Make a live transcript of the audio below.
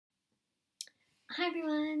Hi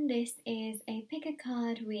everyone, this is a pick a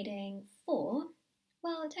card reading for,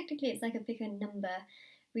 well, technically it's like a pick a number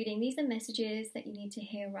reading. These are messages that you need to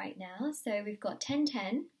hear right now. So we've got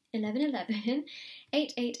 1010, 1111,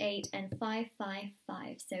 888 and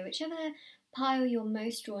 555. So whichever pile you're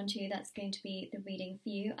most drawn to, that's going to be the reading for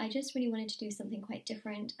you. I just really wanted to do something quite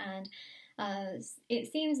different, and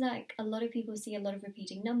it seems like a lot of people see a lot of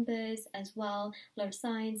repeating numbers as well, a lot of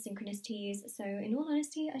signs, synchronicities. So in all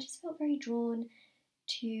honesty, I just felt very drawn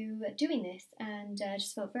to doing this, and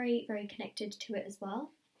just felt very, very connected to it as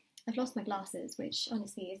well. I've lost my glasses, which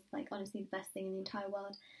honestly is the best thing in the entire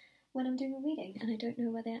world when I'm doing a reading, and I don't know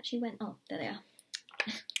where they actually went. Oh, there they are.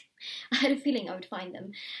 I had a feeling I would find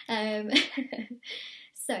them.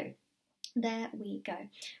 So there we go.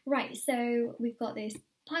 Right, so we've got this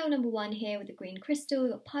pile number 1 here with the green crystal.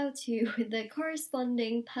 We've got pile 2 with the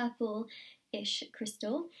corresponding purple-ish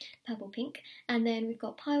crystal, purple pink, and then we've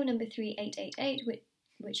got pile number 3, 888,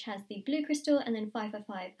 which has the blue crystal, and then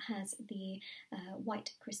 555 has the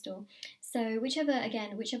white crystal. So whichever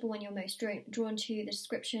one you're most drawn to, the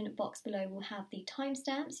description box below will have the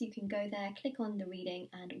timestamps. You can go there, click on the reading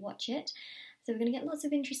and watch it. So we're going to get lots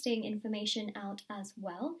of interesting information out as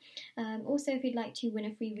well. Also, if you'd like to win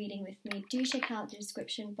a free reading with me, do check out the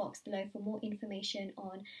description box below for more information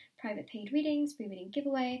on private paid readings, free reading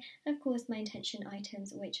giveaway, and of course my intention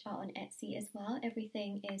items, which are on Etsy as well.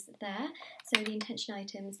 Everything is there. So the intention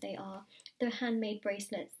items, they are the handmade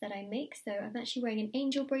bracelets that I make. So I'm actually wearing an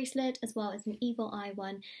angel bracelet as well as an evil eye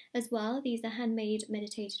one as well. These are handmade,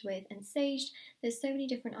 meditated with and saged. There's so many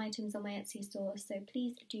different items on my Etsy store, so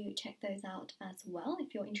please do check those out as well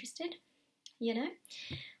if you're interested, you know.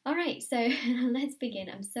 Alright, so let's begin.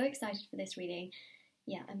 I'm so excited for this reading.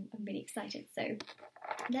 Yeah, I'm really excited. So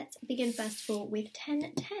let's begin first of all with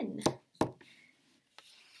 1010.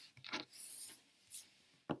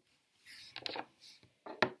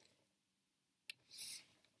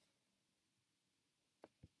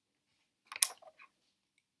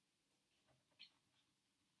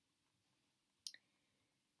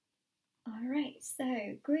 Alright,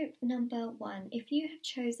 so group number 1, if you have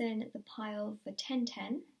chosen the pile for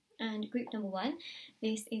 1010 and group number 1,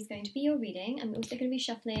 this is going to be your reading. I'm also going to be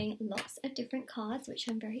shuffling lots of different cards, which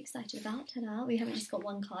I'm very excited about. Ta-da! We haven't just got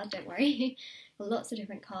one card, don't worry. Lots of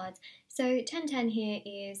different cards. So 1010 here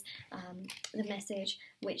is the message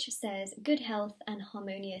which says good health and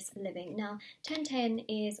harmonious living. Now 1010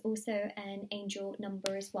 is also an angel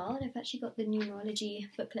number as well, and I've actually got the Numerology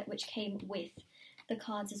booklet which came with the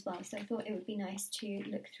cards as well, so I thought it would be nice to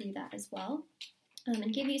look through that as well,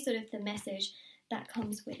 and give you sort of the message that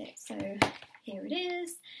comes with it. So here it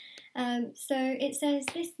is. So it says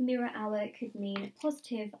this mirror hour could mean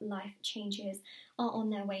positive life changes are on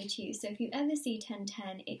their way to you. So if you ever see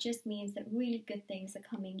 1010, it just means that really good things are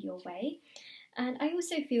coming your way. And I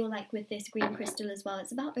also feel like with this green crystal as well,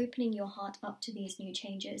 it's about opening your heart up to these new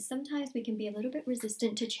changes. Sometimes we can be a little bit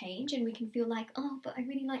resistant to change, and we can feel like, oh, but I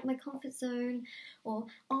really like my comfort zone, or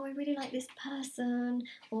oh, I really like this person,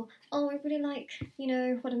 or oh, I really like, you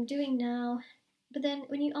know, what I'm doing now. But then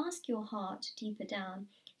when you ask your heart deeper down,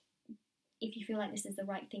 if you feel like this is the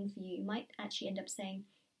right thing for you, you might actually end up saying,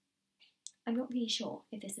 I'm not really sure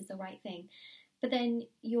if this is the right thing. But then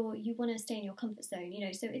you want to stay in your comfort zone, you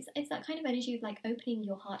know, so it's that kind of energy of like opening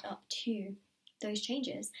your heart up to those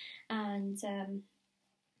changes, and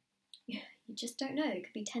you just don't know, it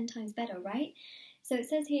could be 10 times better, right? So it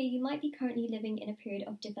says here, you might be currently living in a period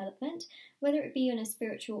of development, whether it be on a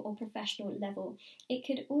spiritual or professional level. It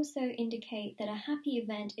could also indicate that a happy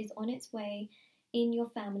event is on its way in your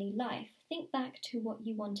family life. Think back to what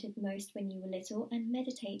you wanted most when you were little and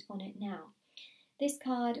meditate on it now. This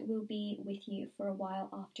card will be with you for a while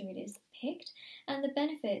after it is picked, and the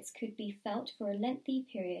benefits could be felt for a lengthy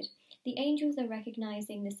period. The angels are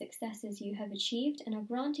recognizing the successes you have achieved and are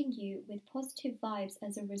granting you with positive vibes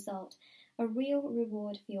as a result. A real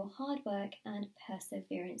reward for your hard work and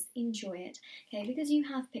perseverance. Enjoy it. Okay, because you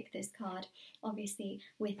have picked this card, obviously,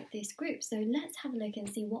 with this group. So let's have a look and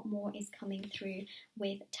see what more is coming through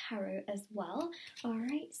with tarot as well.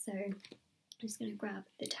 Alright, so I'm just going to grab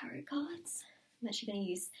the tarot cards. I'm actually going to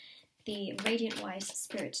use the Radiant Wise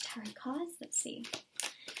Spirit Tarot cards. Let's see.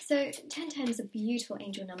 So 1010 is a beautiful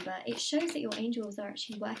angel number. It shows that your angels are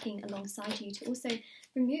actually working alongside you to also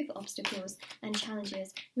remove obstacles and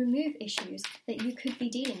challenges, remove issues that you could be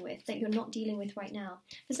dealing with, that you're not dealing with right now.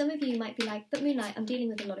 For some of you, you might be like, but Moonlight, I'm dealing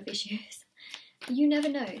with a lot of issues. You never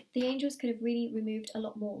know. The angels could have really removed a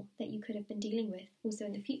lot more that you could have been dealing with also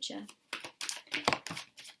in the future.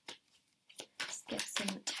 Let's get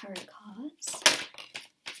some tarot cards.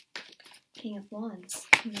 King of Wands,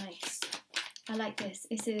 nice. I like this.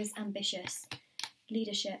 This is ambitious.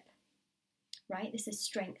 leadership, right? This is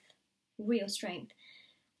strength, real strength.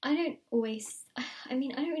 I don't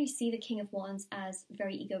really see the King of Wands as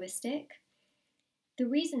very egoistic. The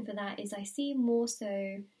reason for that is I see more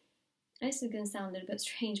so, this is going to sound a little bit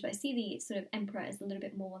strange, but I see the sort of Emperor as a little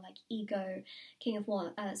bit more like ego. King of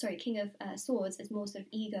Swords is more sort of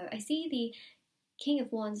ego. I see the King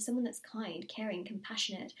of Wands as someone that's kind, caring,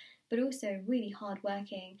 compassionate, but also really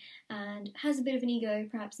hardworking and has a bit of an ego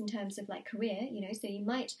perhaps in terms of like career, you know, so you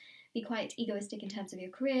might be quite egoistic in terms of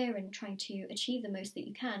your career and trying to achieve the most that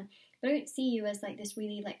you can. But I don't see you as like this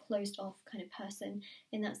really like closed off kind of person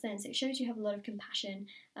in that sense. It shows you have a lot of compassion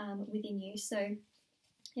within you. So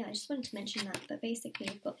yeah, I just wanted to mention that. But basically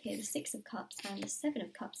we've got here the Six of Cups and the Seven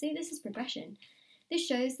of Cups. See, this is progression. This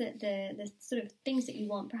shows that the sort of things that you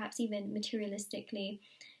want, perhaps even materialistically,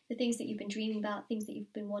 the things that you've been dreaming about, things that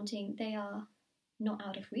you've been wanting, they are not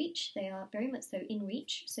out of reach. They are very much so in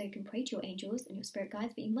reach. So you can pray to your angels and your spirit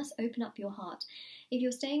guides, but you must open up your heart. If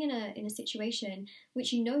you're staying in a situation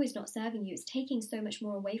which you know is not serving you, it's taking so much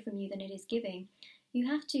more away from you than it is giving, you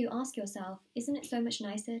have to ask yourself, isn't it so much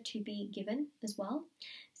nicer to be given as well?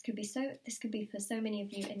 This could be for so many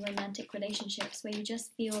of you in romantic relationships where you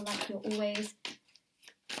just feel like you're always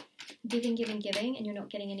giving, and you're not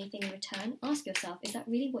getting anything in return. Ask yourself, is that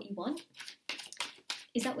really what you want?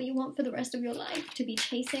 Is that what you want for the rest of your life? To be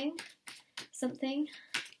chasing something?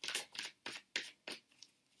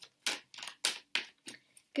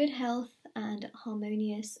 Good health and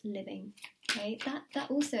harmonious living. Okay, that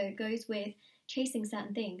also goes with chasing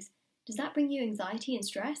certain things. Does that bring you anxiety and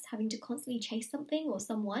stress, having to constantly chase something or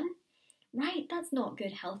someone? Right, that's not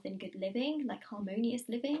good health and good living, like harmonious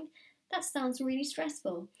living. That sounds really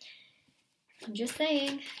stressful. I'm just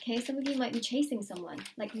saying, okay, some of you might be chasing someone,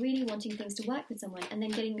 like really wanting things to work with someone, and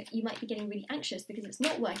then you might be getting really anxious because it's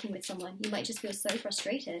not working with someone. You might just feel so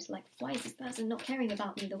frustrated, like, why is this person not caring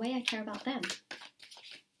about me the way I care about them?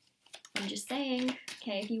 I'm just saying,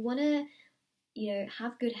 okay, if you want to, you know,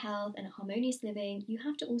 have good health and a harmonious living, you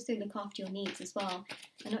have to also look after your needs as well,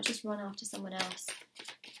 and not just run after someone else.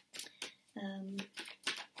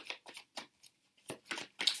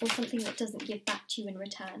 Or something that doesn't give back to you in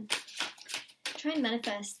return. Try and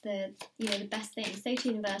manifest the best thing. Say to the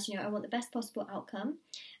universe, I want the best possible outcome.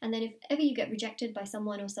 And then if ever you get rejected by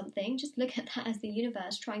someone or something, just look at that as the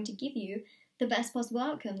universe trying to give you the best possible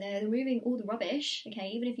outcome. They're removing all the rubbish, okay?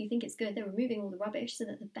 Even if you think it's good, they're removing all the rubbish so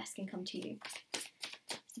that the best can come to you.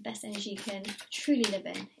 So the best energy you can truly live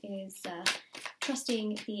in is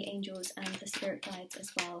trusting the angels and the spirit guides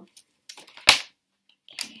as well.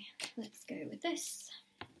 Okay, let's go with this.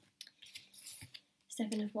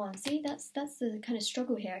 Seven of Wands. See, that's the kind of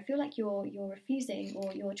struggle here. I feel like you're refusing,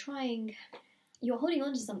 or you're holding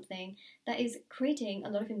on to something that is creating a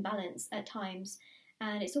lot of imbalance at times,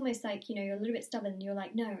 and it's almost like, you're a little bit stubborn. You're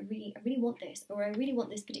like, no, I really want this, or I really want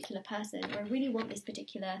this particular person, or I really want this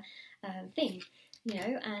particular thing,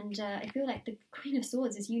 and I feel like the Queen of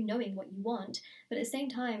Swords is you knowing what you want, but at the same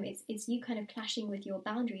time it's you kind of clashing with your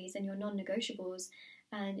boundaries and your non-negotiables,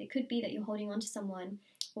 and it could be that you're holding on to someone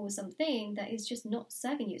or something that is just not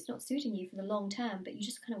serving you, it's not suiting you for the long term, but you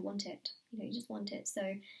just kind of want it, you just want it. So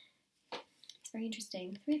it's very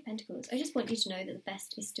interesting. Three of Pentacles. I just want you to know that the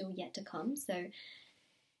best is still yet to come. So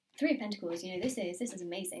Three of Pentacles, this is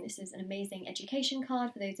amazing. This is an amazing education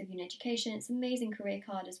card for those of you in education. It's an amazing career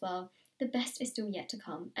card as well. The best is still yet to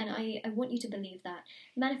come, and I want you to believe that.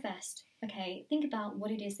 Manifest, okay? Think about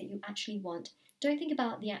what it is that you actually want. Don't think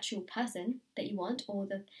about the actual person that you want or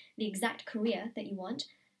the exact career that you want.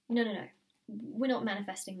 No. We're not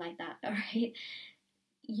manifesting like that, all right?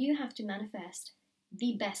 You have to manifest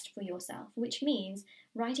the best for yourself, which means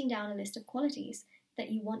writing down a list of qualities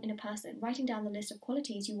that you want in a person, writing down the list of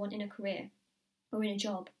qualities you want in a career or in a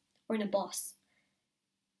job or in a boss,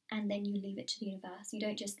 and then you leave it to the universe. You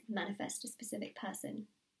don't just manifest a specific person,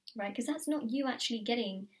 right? Because that's not you actually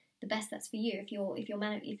getting the best that's for you. If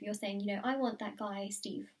you're saying, I want that guy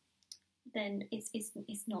Steve, then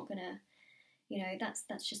it's not gonna,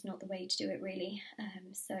 that's just not the way to do it, really.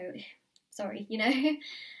 So sorry, you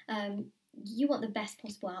want the best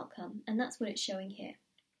possible outcome, and that's what it's showing here.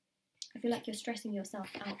 I feel like you're stressing yourself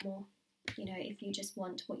out more, if you just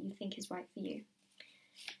want what you think is right for you.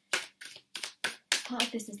 Part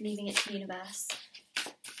of this is leaving it to the universe.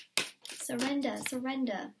 Surrender.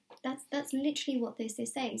 That's literally what this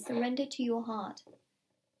is saying. Surrender to your heart,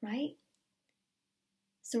 right?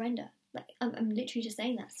 Surrender. I'm literally just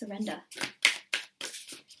saying that. Surrender.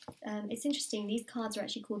 It's interesting. These cards are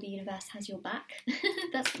actually called The Universe Has Your Back.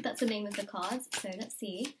 that's the name of the cards. So let's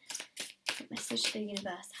see what message the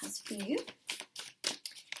universe has for you.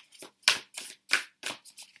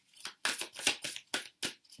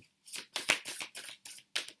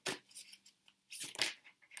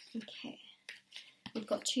 Okay, we've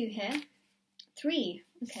got 2 here. 3.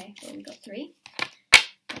 Okay, well, we've got 3.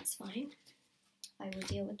 That's fine. I will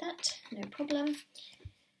deal with that, no problem.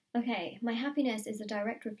 Okay, my happiness is a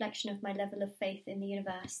direct reflection of my level of faith in the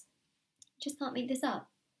universe. Just can't make this up.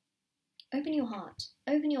 Open your heart.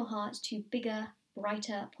 Open your heart to bigger,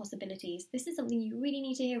 brighter possibilities. This is something you really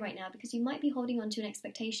need to hear right now, because you might be holding on to an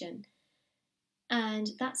expectation and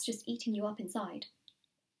that's just eating you up inside.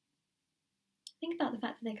 Think about the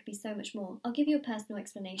fact that there could be so much more. I'll give you a personal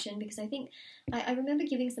explanation, because I think I remember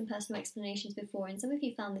giving some personal explanations before, and some of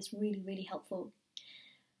you found this really, really helpful.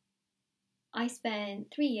 I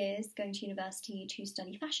spent 3 years going to university to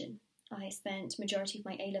study fashion. I spent majority of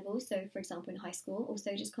my A-levels, so for example in high school,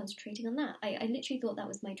 also just concentrating on that. I literally thought that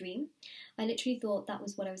was my dream. I literally thought that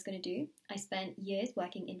was what I was going to do. I spent years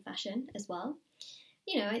working in fashion as well.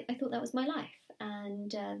 You know, I thought that was my life. And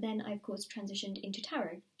then I, of course, transitioned into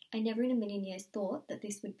tarot. I never in a million years thought that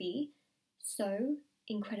this would be so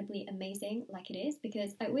incredibly amazing like it is,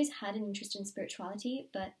 because I always had an interest in spirituality,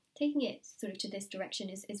 but taking it sort of to this direction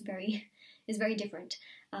is very different.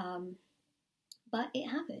 But it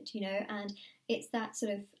happened, you know, and it's that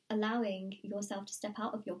sort of allowing yourself to step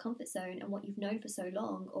out of your comfort zone, and what you've known for so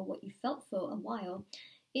long, or what you felt for a while,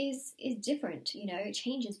 is different, you know. It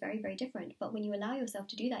changes very, very different. But when you allow yourself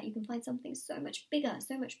to do that, you can find something so much bigger,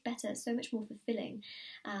 so much better, so much more fulfilling.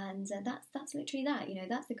 And that's literally that, you know,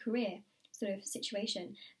 that's the career sort of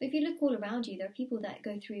situation. But if you look all around you, there are people that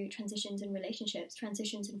go through transitions in relationships,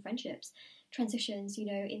 transitions in friendships, transitions, you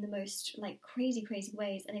know, in the most like crazy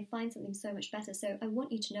ways, and they find something so much better. So I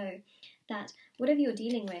want you to know that whatever you're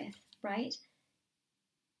dealing with, right,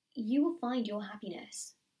 you will find your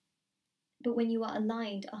happiness. But when you are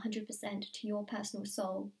aligned 100% to your personal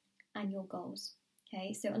soul and your goals,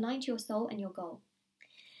 okay? So aligned to your soul and your goal.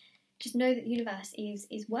 Just know that the universe is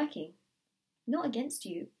working, not against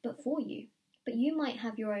you, but for you. But you might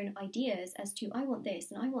have your own ideas as to, I want this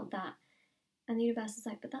and I want that. And the universe is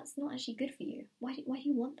like, but that's not actually good for you. Why do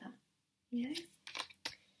you want that? You know?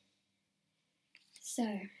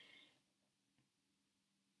 So,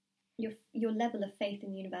 your level of faith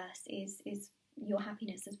in the universe is your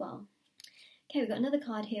happiness as well. Okay, we've got another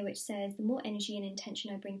card here which says, the more energy and intention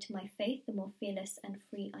I bring to my faith, the more fearless and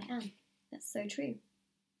free I am. That's so true.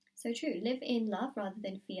 So true. Live in love rather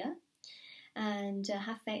than fear. And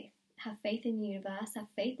have faith. Have faith in the universe. Have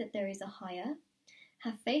faith that there is a higher.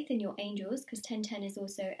 Have faith in your angels, because 1010 is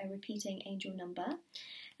also a repeating angel number.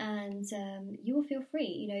 And you will feel free.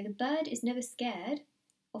 You know, the bird is never scared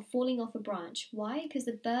of falling off a branch. Why? Because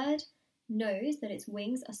the bird knows that its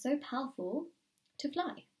wings are so powerful to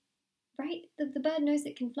fly. Right? The bird knows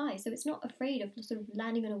it can fly, so it's not afraid of sort of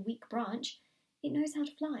landing on a weak branch. It knows how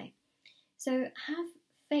to fly. So have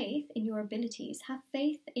faith in your abilities. Have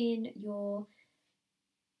faith in your,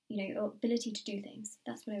 you know, your ability to do things.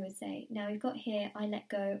 That's what I would say. Now we've got here, I let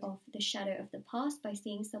go of the shadow of the past by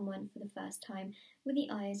seeing someone for the first time with the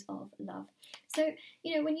eyes of love. So,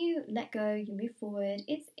 you know, when you let go, you move forward,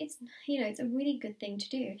 it's you know, it's a really good thing to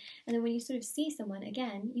do. And then when you sort of see someone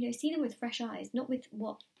again, you know, see them with fresh eyes, not with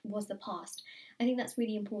what was the past. I think that's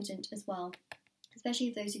really important as well, especially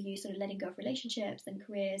if those of you sort of letting go of relationships and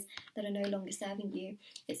careers that are no longer serving you.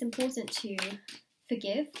 It's important to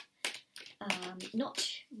forgive, not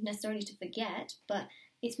necessarily to forget, but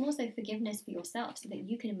it's more so forgiveness for yourself so that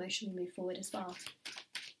you can emotionally move forward as well.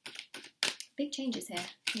 Big changes here.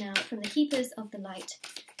 Now, from the Keepers of the Light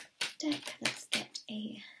deck, let's get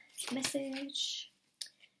a message.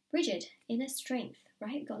 Bridget, inner strength,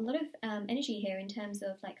 right? Got a lot of energy here in terms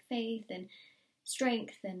of like faith and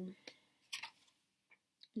strength and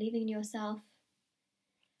believing in yourself.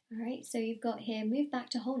 All right, so you've got here, move back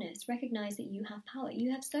to wholeness. Recognize that you have power.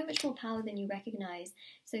 You have so much more power than you recognize.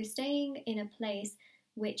 So staying in a place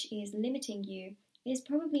which is limiting you is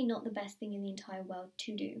probably not the best thing in the entire world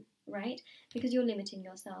to do, right? Because you're limiting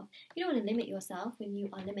yourself. You don't want to limit yourself when you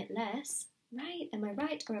are limitless, right? Am I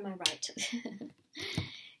right or am I right?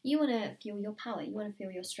 You want to feel your power, you want to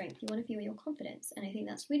feel your strength, you want to feel your confidence, and I think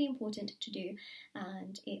that's really important to do,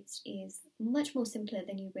 and it is much more simpler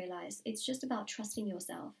than you realise. It's just about trusting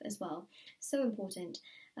yourself as well. So important.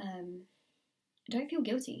 Don't feel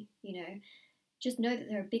guilty, you know. Just know that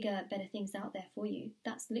there are bigger, better things out there for you.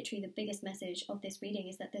 That's literally the biggest message of this reading,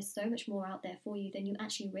 is that there's so much more out there for you than you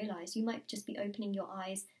actually realise. You might just be opening your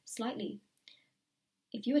eyes slightly.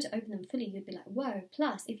 If you were to open them fully, you'd be like, whoa.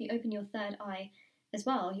 Plus, if you open your third eye as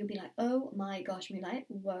well, you'll be like, oh my gosh, Moonlight,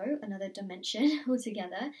 whoa, another dimension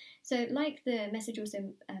altogether. So like the message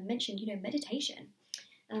also mentioned, you know, meditation.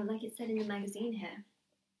 Like it said in the magazine here,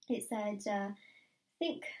 it said,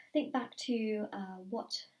 think back to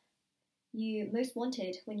what you most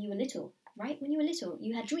wanted when you were little, right? When you were little,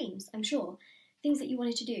 you had dreams, I'm sure, things that you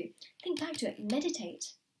wanted to do. Think back to it,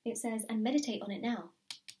 meditate. It says, and meditate on it now.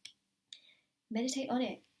 Meditate on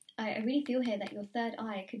it. I really feel here that your third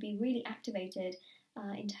eye could be really activated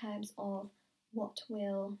in terms of what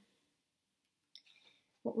will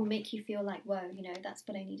make you feel like, whoa, you know, that's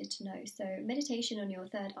what I needed to know. So meditation on your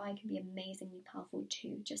third eye can be amazingly powerful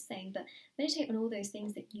too, just saying. But meditate on all those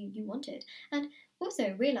things that you wanted. And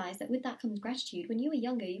also realise that with that comes gratitude. When you were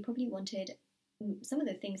younger, you probably wanted some of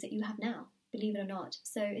the things that you have now, believe it or not.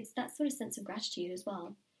 So it's that sort of sense of gratitude as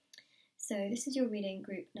well. So this is your reading,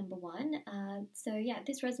 group number 1. So yeah, if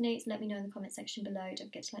this resonates, let me know in the comment section below. Don't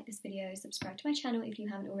forget to like this video, subscribe to my channel if you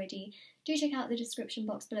haven't already. Do check out the description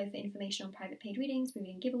box below for information on private paid readings,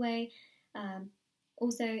 reading giveaway.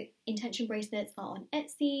 Also, intention bracelets are on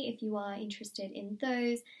Etsy if you are interested in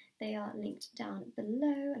those. They are linked down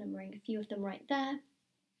below, and I'm wearing a few of them right there.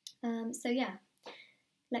 So yeah,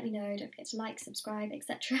 let me know. Don't forget to like, subscribe,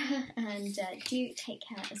 etc. And do take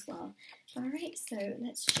care as well. Alright, so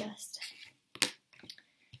let's just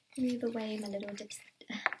move away my little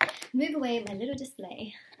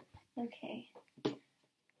display. Okay.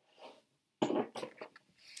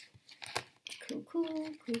 Cool.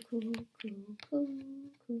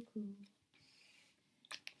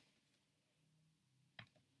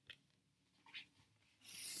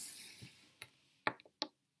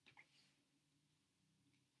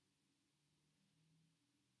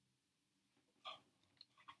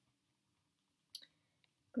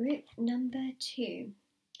 Group number 2.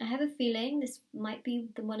 I have a feeling this might be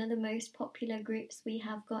one of the most popular groups we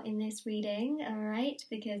have got in this reading, alright,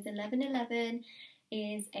 because 1111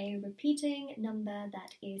 is a repeating number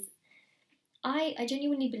that is, I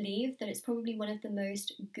genuinely believe that it's probably one of the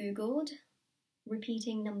most Googled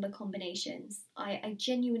repeating number combinations. I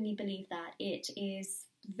genuinely believe that. It is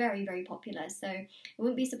very, very popular, so I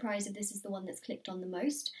wouldn't be surprised if this is the one that's clicked on the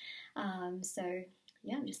most. So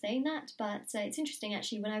yeah, I'm just saying that, but it's interesting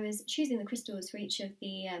actually. When I was choosing the crystals for each of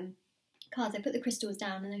the cards, I put the crystals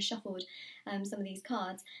down and I shuffled some of these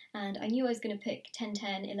cards, and I knew I was going to pick 10,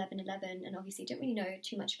 10, 11, 11, and obviously didn't really know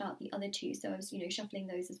too much about the other two, so I was, you know, shuffling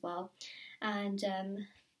those as well, and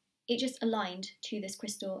it just aligned to this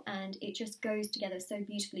crystal, and it just goes together so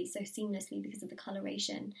beautifully, so seamlessly because of the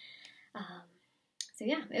coloration. So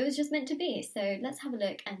yeah, it was just meant to be. So let's have a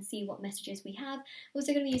look and see what messages we have. We're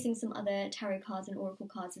also going to be using some other tarot cards and oracle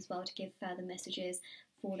cards as well to give further messages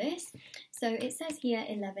for this. So it says here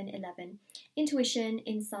 1111, intuition,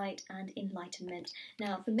 insight and enlightenment.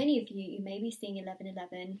 Now for many of you, you may be seeing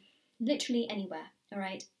 1111 literally anywhere, all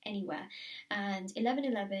right, anywhere. And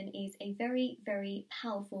 1111 is a very, very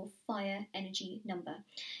powerful fire energy number.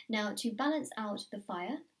 Now to balance out the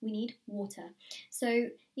fire, we need water. So,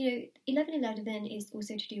 you know, 1111 is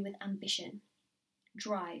also to do with ambition,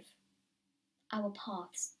 drive, our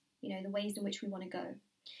paths, you know, the ways in which we want to go.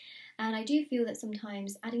 And I do feel that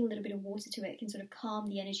sometimes adding a little bit of water to it can sort of calm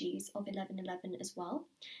the energies of 1111 as well.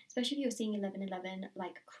 Especially if you're seeing 1111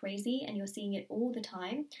 like crazy and you're seeing it all the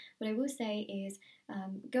time. What I will say is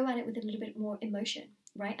go at it with a little bit more emotion,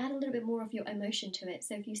 right? Add a little bit more of your emotion to it.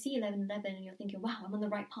 So if you see 1111 and you're thinking, wow, I'm on the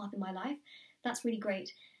right path in my life, that's really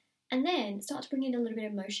great. And then start to bring in a little bit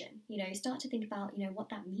of emotion, you know, start to think about, you know, what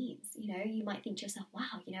that means. You know, you might think to yourself,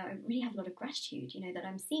 wow, you know, I really have a lot of gratitude, you know, that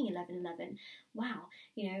I'm seeing 1111. Wow,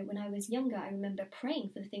 you know, when I was younger, I remember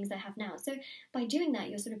praying for the things I have now. So by doing that,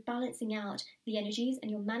 you're sort of balancing out the energies and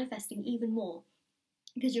you're manifesting even more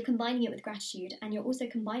because you're combining it with gratitude and you're also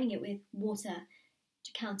combining it with water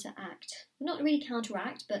to counteract, not really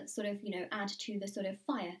counteract, but sort of, you know, add to the sort of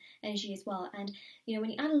fire energy as well. And, you know, when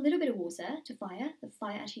you add a little bit of water to fire, the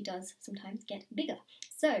fire actually does sometimes get bigger.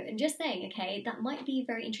 So I'm just saying, okay, that might be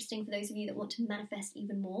very interesting for those of you that want to manifest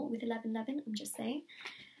even more with 1111, I'm just saying.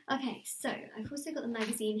 Okay, so I've also got the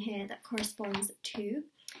magazine here that corresponds to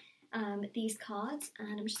these cards,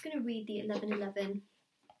 and I'm just going to read the 1111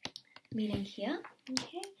 meaning here,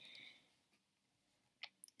 okay.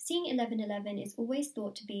 Seeing 1111 is always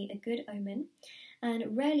thought to be a good omen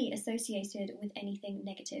and rarely associated with anything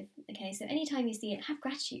negative. Okay, so anytime you see it, have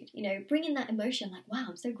gratitude. You know, bring in that emotion like, wow,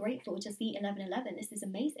 I'm so grateful to see 1111. This is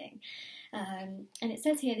amazing. And it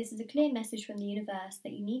says here, this is a clear message from the universe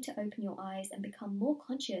that you need to open your eyes and become more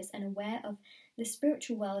conscious and aware of the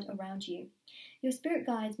spiritual world around you. Your spirit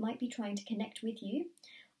guides might be trying to connect with you,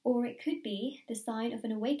 or it could be the sign of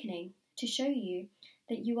an awakening to show you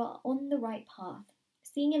that you are on the right path.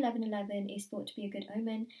 seeing 1111 is thought to be a good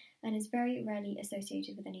omen and is very rarely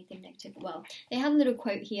associated with anything negative. Well, they have a little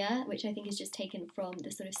quote here, which I think is just taken from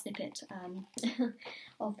the sort of snippet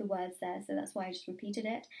of the words there, so that's why I just repeated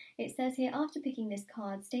it. It says here, after picking this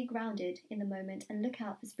card, stay grounded in the moment and look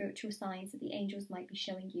out for spiritual signs that the angels might be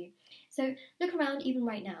showing you. So look around even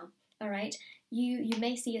right now, all right? You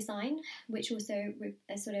may see a sign which also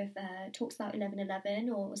talks about 1111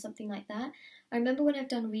 or something like that. I remember when I've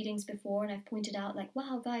done readings before and I've pointed out like,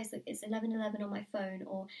 wow guys, look, it's 1111 on my phone,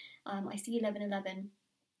 or I see 1111.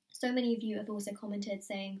 So many of you have also commented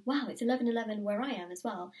saying, wow, it's 1111 where I am as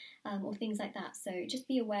well, or things like that. So just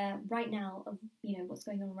be aware right now of, you know, what's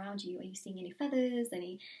going on around you. Are you seeing any feathers,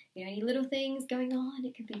 any little things going on?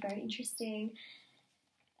 It could be very interesting.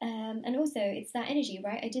 And also, it's that energy,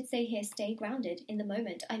 right? I did say here, stay grounded in the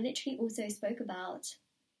moment. I literally also spoke about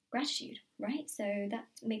gratitude, right? So that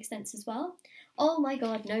makes sense as well. Oh my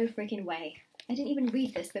god, no freaking way. I didn't even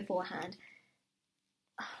read this beforehand.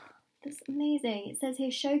 Oh, that's amazing. It says here,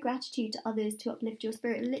 show gratitude to others to uplift your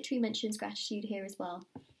spirit. It literally mentions gratitude here as well.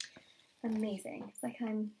 Amazing. It's like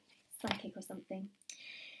I'm psychic or something.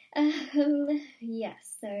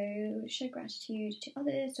 Yes, so show gratitude to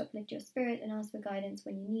others to uplift your spirit and ask for guidance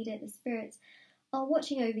when you need it. The spirits are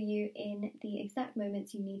watching over you in the exact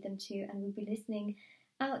moments you need them to, and will be listening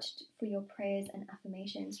out for your prayers and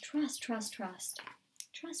affirmations. Trust, trust, trust.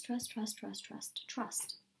 Trust, trust, trust, trust, trust.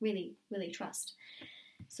 Trust. Really, really trust.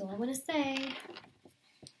 So I want to say,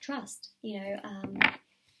 trust. You know,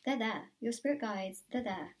 they're there. Your spirit guides, they're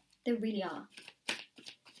there. They really are.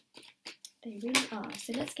 They really are.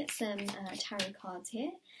 So let's get some tarot cards here.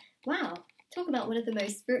 Wow, talk about one of the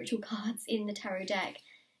most spiritual cards in the tarot deck.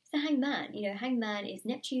 It's the Hangman. You know, Hangman is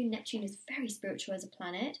Neptune. Neptune is very spiritual as a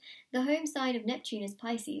planet. The home sign of Neptune is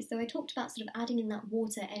Pisces. So I talked about sort of adding in that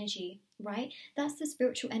water energy, right? That's the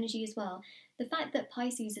spiritual energy as well. The fact that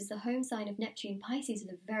Pisces is the home sign of Neptune, Pisces is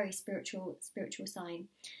a very spiritual sign.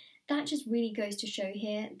 That just really goes to show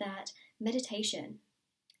here that meditation,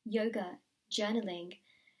 yoga, journaling,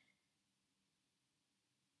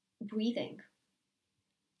 breathing,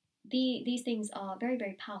 these things are very,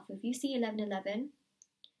 very powerful. If you see 1111,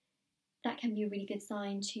 that can be a really good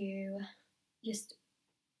sign to just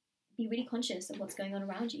be really conscious of what's going on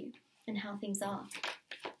around you and how things are.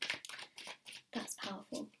 That's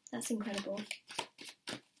powerful. That's incredible.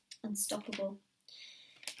 Unstoppable.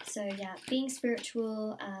 So yeah, being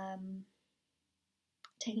spiritual,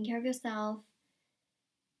 taking care of yourself,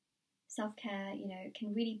 self-care, you know,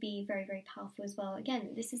 can really be very, very powerful as well. Again,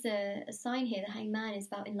 this is a sign here. The Hangman is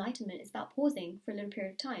about enlightenment. It's about pausing for a little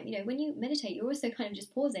period of time. You know, when you meditate, you're also kind of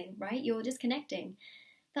just pausing, right? You're disconnecting.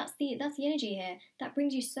 That's the energy here. That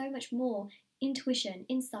brings you so much more intuition,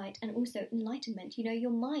 insight, and also enlightenment. You know,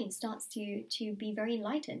 your mind starts to be very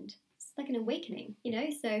enlightened. It's like an awakening, you know,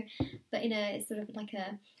 so, but in a sort of like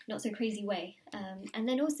a not so crazy way. And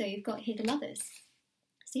then also you've got here the Lovers.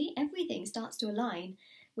 See, everything starts to align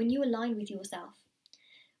when you align with yourself.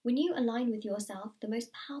 When you align with yourself, the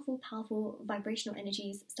most powerful vibrational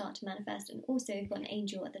energies start to manifest. And also you've got an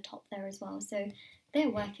angel at the top there as well. So they're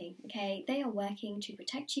working, okay? They are working to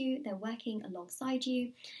protect you. They're working alongside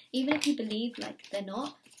you. Even if you believe like they're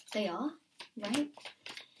not, they are, right?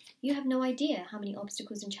 You have no idea how many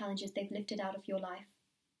obstacles and challenges they've lifted out of your life.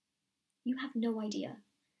 You have no idea.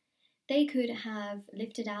 They could have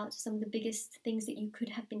lifted out some of the biggest things that you could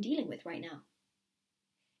have been dealing with right now.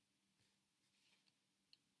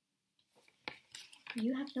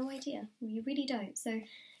 You have no idea. You really don't. So,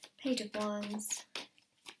 Page of Wands.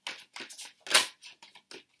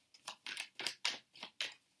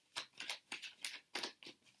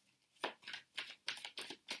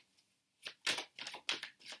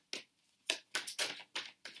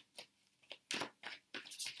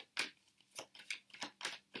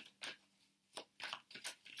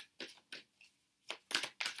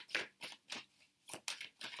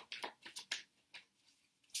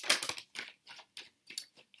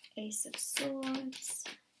 Ace of Swords.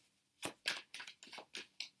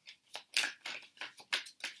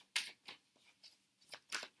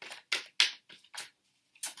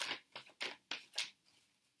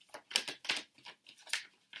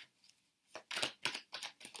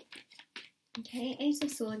 Okay, Ace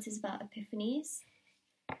of Swords is about epiphanies.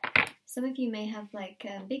 Some of you may have like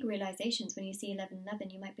big realizations when you see 1111.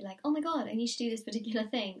 You might be like, oh my god, I need to do this particular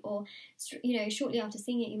thing. Or, you know, shortly after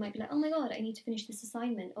seeing it, you might be like, oh my god, I need to finish this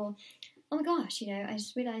assignment. Or, oh my gosh, you know, I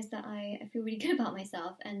just realized that I feel really good about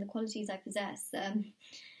myself and the qualities I possess.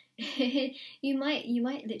 You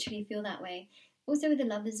might literally feel that way. Also with the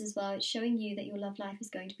lovers as well, it's showing you that your love life is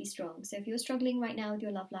going to be strong. So if you're struggling right now with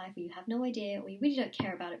your love life, or you have no idea, or you really don't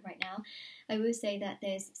care about it right now, I will say that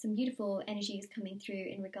there's some beautiful energies coming through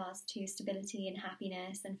in regards to stability and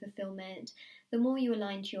happiness and fulfillment. The more you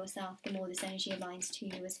align to yourself, the more this energy aligns to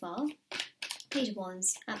you as well. Page of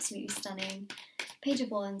Wands, absolutely stunning. Page of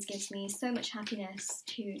Wands gives me so much happiness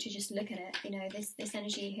to just look at it. You know, this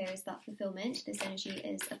energy here is about fulfillment. This energy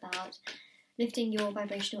is about lifting your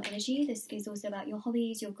vibrational energy. This is also about your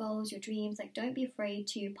hobbies, your goals, your dreams. Like, don't be afraid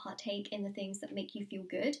to partake in the things that make you feel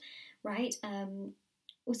good, right?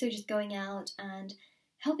 Also just going out and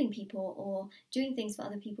helping people or doing things for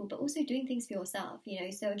other people, but also doing things for yourself, you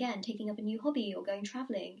know. So again, taking up a new hobby or going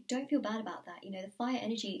traveling, don't feel bad about that. You know, the fire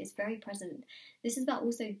energy is very present. This is about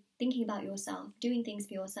also thinking about yourself, doing things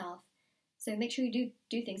for yourself. So make sure you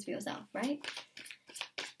do things for yourself, right?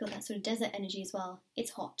 Got that sort of desert energy as well.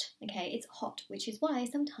 It's hot, okay? It's hot, which is why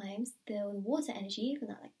sometimes the water energy, from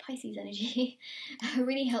that like Pisces energy,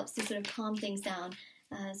 really helps to sort of calm things down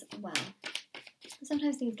as well.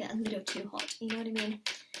 Sometimes things get a little too hot, you know what I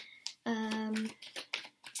mean?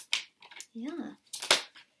 Yeah.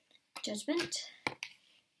 Judgment.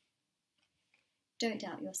 Don't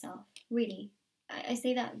doubt yourself, really. I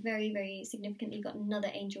say that very, very significantly. Got another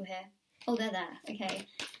angel here. Oh, they're there, okay.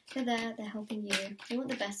 They're there, they're helping you. They want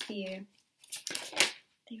the best for you.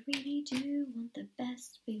 They really do want the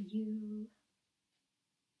best for you.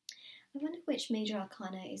 I wonder which major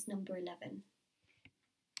arcana is number 11.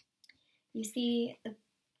 You see, the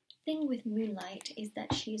thing with Moonlight is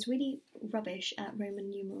that she is really rubbish at Roman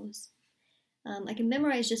numerals. I can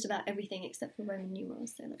memorize just about everything except for Roman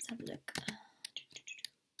numerals, so let's have a look.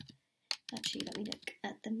 Actually, let me look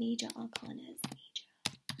at the major arcanas.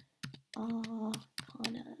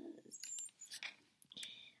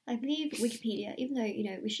 I believe Wikipedia, even though, you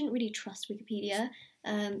know, we shouldn't really trust Wikipedia,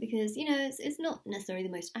 because, you know, it's not necessarily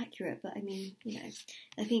the most accurate, but I mean, you know,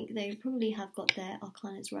 I think they probably have got their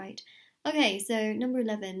arcanas right. Okay, so number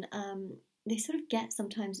 11, they sort of get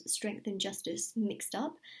sometimes strength and justice mixed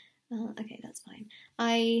up. Okay, that's fine.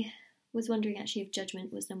 I was wondering actually if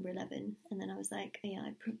judgment was number 11, and then I was like, yeah,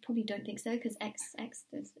 I probably don't think so, because X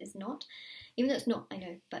is not, even though it's not, I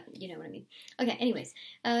know, but you know what I mean. Okay, anyways,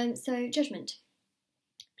 so judgment,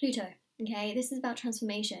 Pluto, okay, this is about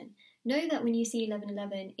transformation. Know that when you see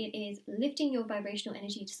 1111, it is lifting your vibrational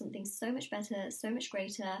energy to something so much better, so much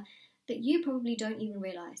greater, that you probably don't even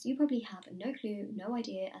realize. You probably have no clue, no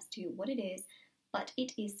idea as to what it is, but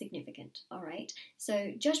it is significant, all right?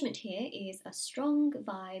 So judgment here is a strong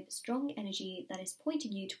vibe, strong energy that is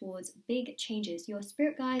pointing you towards big changes. Your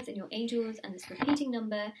spirit guides and your angels and this repeating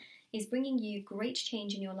number is bringing you great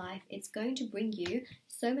change in your life. It's going to bring you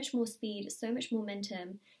so much more speed, so much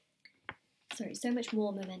momentum,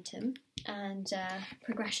 and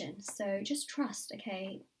progression. So just trust,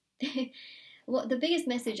 okay? Well, the biggest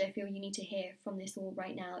message I feel you need to hear from this all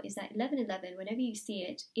right now is that 1111, whenever you see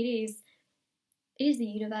it, it is the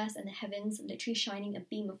universe and the heavens literally shining a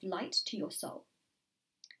beam of light to your soul.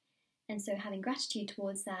 And so having gratitude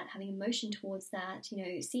towards that, having emotion towards that, you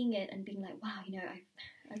know, seeing it and being like, wow, you know,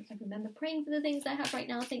 I remember praying for the things I have right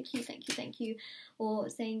now, thank you, thank you, thank you. Or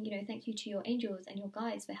saying, you know, thank you to your angels and your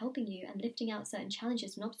guides for helping you and lifting out certain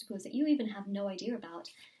challenges and obstacles that you even have no idea about.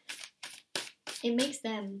 It makes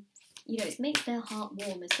them, you know, it makes their heart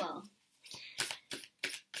warm as well.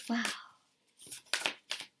 Wow.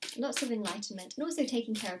 Lots of enlightenment and also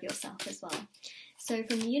taking care of yourself as well. So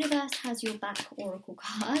from the universe has your back oracle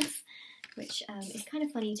cards, which is kind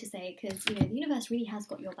of funny to say because, you know, the universe really has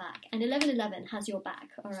got your back. And 1111 has your back,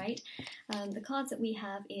 all right? The cards that we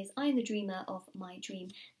have is, I am the dreamer of my dream.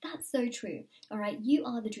 That's so true, all right? You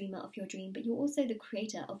are the dreamer of your dream, but you're also the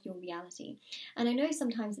creator of your reality. And I know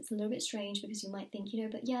sometimes it's a little bit strange because you might think, you know,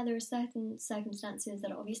 but yeah, there are certain circumstances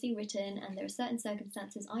that are obviously written and there are certain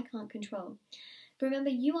circumstances I can't control. But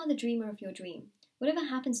remember, you are the dreamer of your dream. Whatever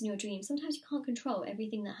happens in your dream, sometimes you can't control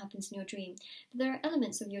everything that happens in your dream, but there are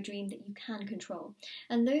elements of your dream that you can control.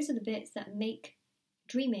 And those are the bits that make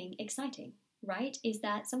dreaming exciting, right? Is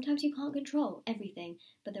that sometimes you can't control everything,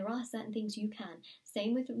 but there are certain things you can.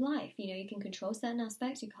 Same with life, you know, you can control certain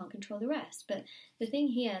aspects, you can't control the rest. But the thing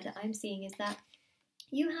here that I'm seeing is that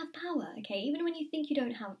you have power, okay? Even when you think you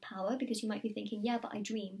don't have power, because you might be thinking, yeah, but I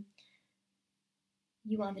dream.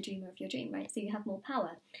 You are the dreamer of your dream, right? So you have more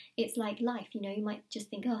power. It's like life, you know, you might just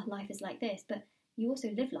think, oh, life is like this, but you also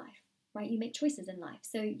live life, right? You make choices in life,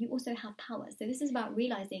 so you also have power. So this is about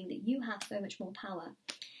realizing that you have so much more power.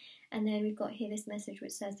 And then we've got here this message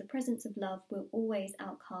which says, the presence of love will always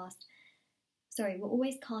cast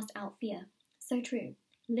out fear. So true.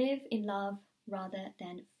 Live in love rather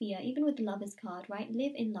than fear. Even with the Lovers card, right?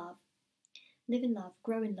 Live in love. Live in love,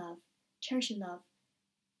 grow in love, cherish in love,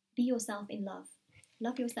 be yourself in love,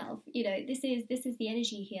 love yourself. You know, this is the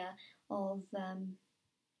energy here of,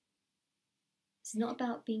 it's not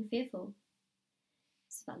about being fearful.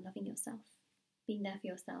 It's about loving yourself, being there for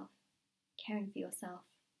yourself, caring for yourself.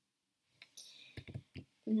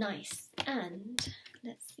 Nice. And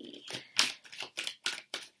let's see.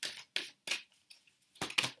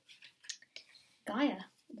 Gaia.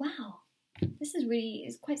 Wow. This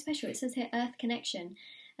is quite special. It says here Earth connection.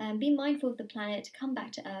 Be mindful of the planet, come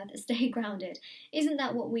back to Earth, stay grounded. Isn't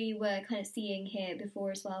that what we were kind of seeing here before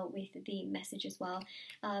as well with the message as well?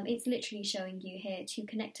 It's literally showing you here to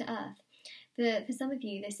connect to Earth. For some of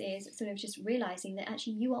you, this is sort of just realising that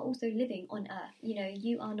actually you are also living on Earth. You know,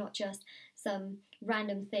 you are not just some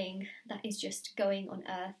random thing that is just going on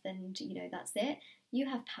Earth and, you know, that's it. You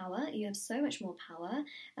have power, you have so much more power.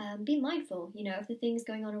 Be mindful, you know, of the things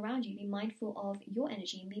going on around you. Be mindful of your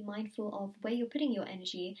energy and be mindful of where you're putting your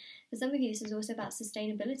energy. For some of you, this is also about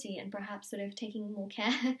sustainability and perhaps sort of taking more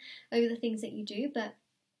care over the things that you do,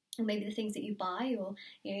 or maybe the things that you buy, or,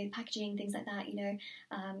 you know, packaging, things like that, you know,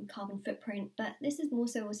 carbon footprint. But this is more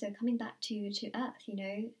so also coming back to Earth, you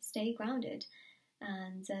know, stay grounded.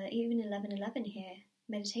 And even 1111 here,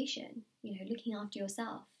 meditation, you know, looking after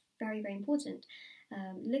yourself, very, very important.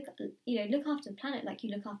 Look after the planet like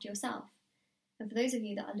you look after yourself. And for those of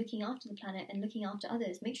you that are looking after the planet and looking after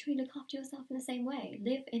others, make sure you look after yourself in the same way.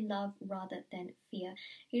 Live in love rather than fear.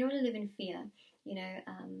 You don't want to live in fear, you know,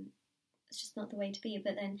 it's just not the way to be.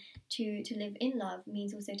 But then to live in love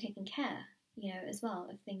means also taking care, you know, as well,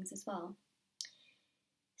 of things as well.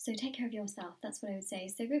 So take care of yourself, that's what I would say.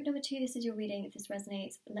 So group number 2, this is your reading. If this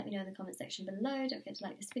resonates, let me know in the comment section below. Don't forget to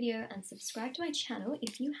like this video and subscribe to my channel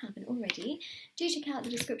if you haven't already. Do check out the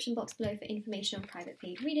description box below for information on private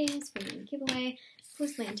paid readings, reading giveaway, of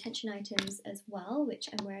course my intention items as well, which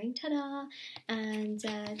I'm wearing, ta-da! And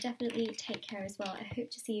definitely take care as well. I hope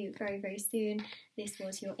to see you very, very soon. This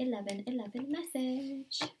was your 1111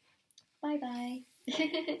 message. Bye-bye.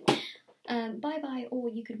 Bye-bye, or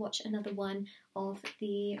you could watch another one of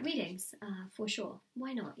the readings, for sure.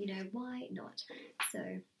 Why not? You know, why not?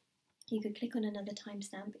 So you could click on another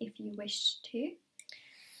timestamp if you wish to.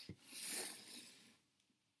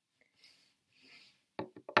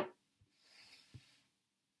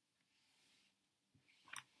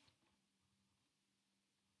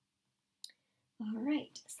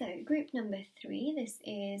 Alright, so group number 3, this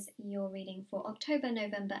is your reading for October,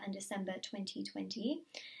 November and December 2020.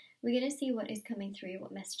 We're going to see what is coming through,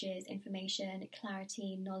 what messages, information,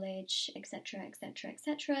 clarity, knowledge, etc, etc,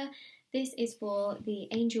 etc. This is for the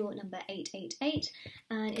angel number 888,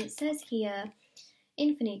 and it says here,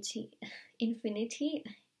 infinity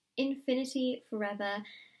forever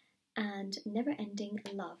and never-ending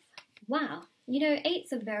love. Wow, you know,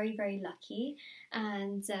 8s are very, very lucky,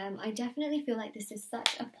 and I definitely feel like this is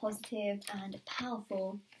such a positive and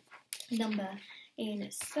powerful number in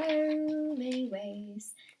so many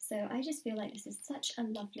ways. So I just feel like this is such a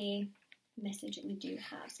lovely message that we do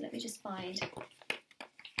have. So let me just find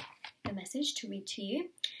the message to read to you.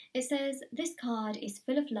 It says, this card is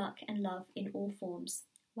full of luck and love in all forms.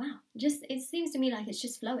 Wow, just, it seems to me like it's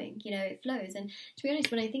just flowing, you know, it flows. And to be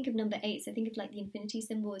honest, when I think of number 8, I think of like the infinity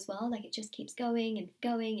symbol as well, like it just keeps going and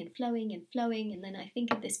going and flowing and flowing. And then I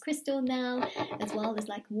think of this crystal now as well, there's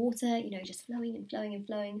like water, you know, just flowing and flowing and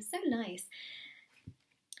flowing. So nice.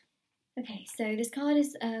 Okay, so this card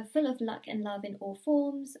is full of luck and love in all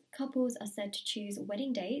forms. Couples are said to choose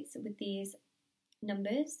wedding dates with these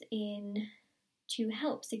numbers to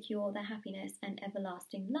help secure their happiness and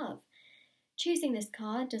everlasting love. Choosing this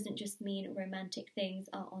card doesn't just mean romantic things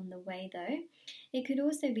are on the way though. It could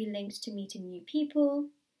also be linked to meeting new people,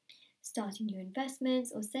 starting new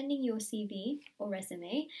investments, or sending your CV or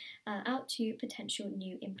resume out to potential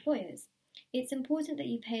new employers. It's important that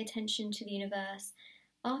you pay attention to the universe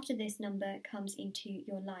after this number comes into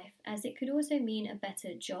your life, as it could also mean a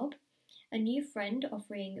better job, a new friend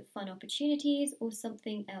offering fun opportunities, or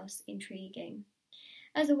something else intriguing.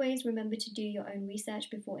 As always, remember to do your own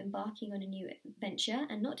research before embarking on a new venture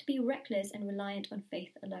and not to be reckless and reliant on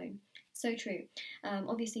faith alone. So true.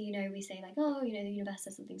 Obviously, you know, we say like, oh, you know, the universe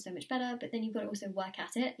does something so much better, but then you've got to also work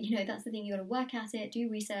at it. You know, that's the thing, you've got to work at it, do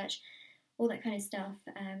research, all that kind of stuff.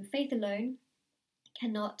 Faith alone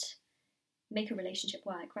cannot make a relationship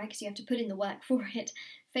work, right? Because you have to put in the work for it.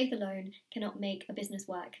 Faith alone cannot make a business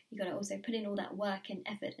work. You've got to also put in all that work and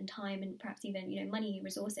effort and time and perhaps even, you know, money,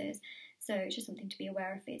 resources. So it's just something to be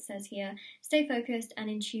aware of. It says here, stay focused and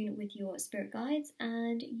in tune with your spirit guides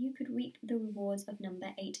and you could reap the rewards of number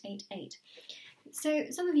 888. So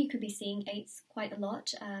some of you could be seeing 8s quite a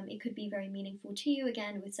lot. It could be very meaningful to you,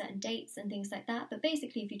 again, with certain dates and things like that. But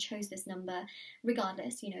basically, if you chose this number,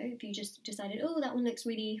 regardless, you know, if you just decided, oh, that one looks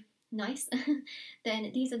really nice,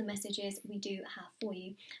 then these are the messages we do have for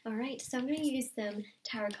you. All right, so I'm going to use some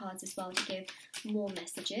tarot cards as well to give more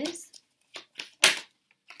messages.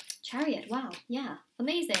 Chariot, wow, yeah,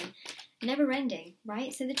 amazing. Never ending,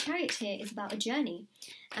 right? So the Chariot here is about a journey,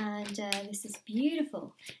 and this is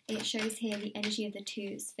beautiful. It shows here the energy of the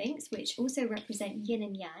 2 Sphinx, which also represent yin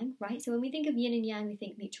and yang, right? So when we think of yin and yang, we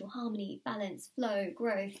think mutual harmony, balance, flow,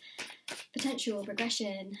 growth, potential,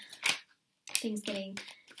 progression, things getting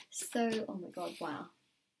so, oh my god, wow.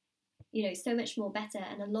 You know, so much more better,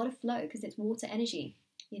 and a lot of flow because it's water energy.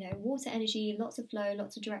 You know, water energy, lots of flow,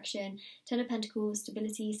 lots of direction, 10 of Pentacles,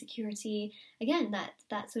 stability, security. Again,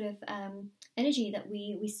 that sort of energy that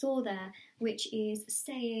we saw there, which is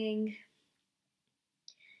saying,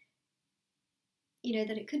 you know,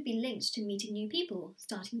 that it could be linked to meeting new people,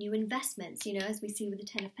 starting new investments, you know, as we see with the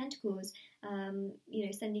 10 of Pentacles, you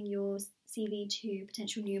know, sending your CV to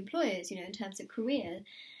potential new employers, you know, in terms of career.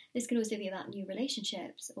 This can also be about new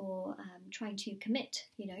relationships or trying to commit,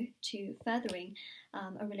 you know, to furthering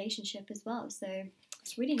a relationship as well. So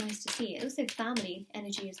it's really nice to see. Also family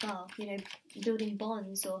energy as well, you know, building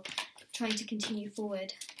bonds or trying to continue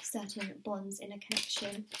forward certain bonds in a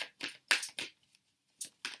connection.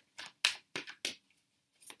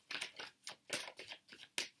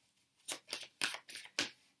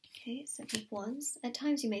 Okay, 7 of Wands. At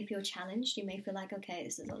times you may feel challenged. You may feel like, okay,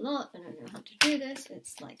 this is a lot. I don't know how to do this.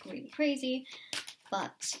 It's like really crazy.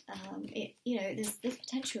 But, you know, there's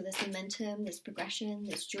potential. There's momentum. There's progression.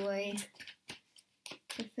 There's joy.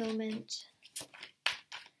 Fulfillment.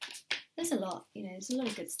 There's a lot, you know, there's a lot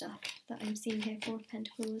of good stuff that I'm seeing here. 4 of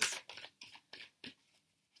Pentacles.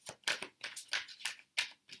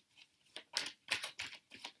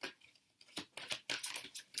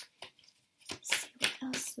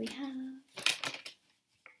 We have,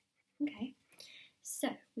 okay, so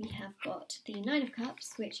we have got the 9 of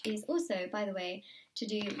Cups, which is also, by the way, to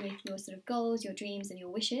do with your sort of goals, your dreams and your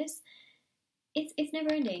wishes. It's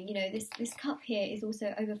never ending, you know, this cup here is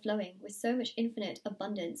also overflowing with so much infinite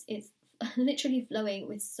abundance. It's literally flowing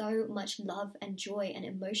with so much love and joy and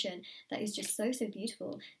emotion that is just so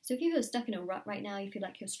beautiful. So if you feel stuck in a rut right now, you feel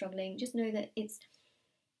like you're struggling, just know that it's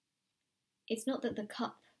not that the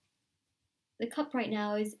cup right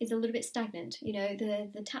now is a little bit stagnant. You know,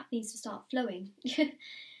 the tap needs to start flowing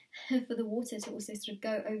for the water to also sort of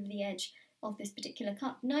go over the edge of this particular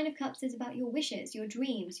cup. 9 of Cups is about your wishes, your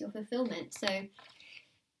dreams, your fulfillment. So,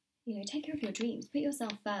 you know, take care of your dreams. Put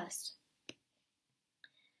yourself first.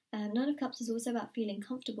 9 of Cups is also about feeling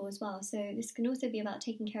comfortable as well. So this can also be about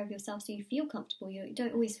taking care of yourself so you feel comfortable. You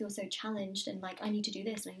don't always feel so challenged and like, I need to do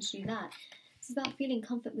this, I need to do that. It's about feeling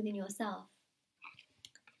comfort within yourself.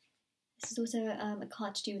 This is also a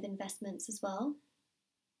card to do with investments as well.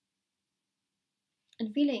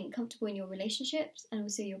 And feeling comfortable in your relationships and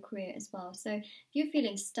also your career as well. So if you're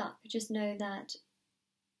feeling stuck, just know that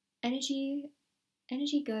energy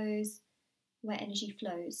goes where energy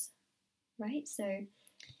flows, right? So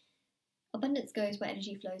abundance goes where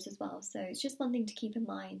energy flows as well. So it's just one thing to keep in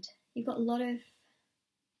mind. You've got a lot of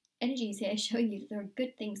energies here showing you that there are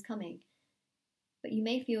good things coming, but you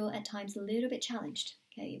may feel at times a little bit challenged.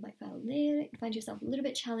 Okay, you might find yourself a little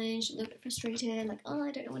bit challenged, a little bit frustrated, like, oh,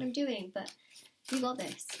 I don't know what I'm doing, but you got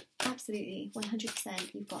this. Absolutely,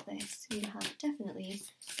 100%, you've got this. You have definitely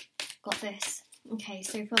got this. Okay,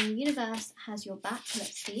 so from the universe has your back,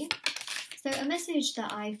 let's see. So a message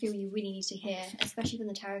that I feel you really need to hear, especially from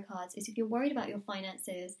the tarot cards, is if you're worried about your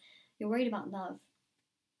finances, you're worried about love,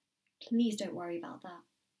 please don't worry about that.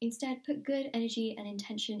 Instead, put good energy and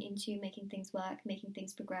intention into making things work, making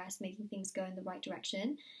things progress, making things go in the right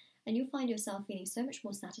direction. And you'll find yourself feeling so much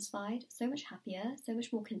more satisfied, so much happier, so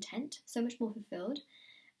much more content, so much more fulfilled,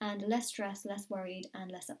 and less stressed, less worried,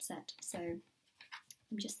 and less upset. So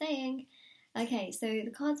I'm just saying. Okay, so the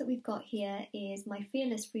cards that we've got here is My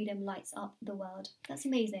Fearless Freedom Lights Up the World. That's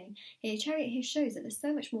amazing. Here, Chariot here shows that there's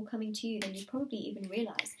so much more coming to you than you probably even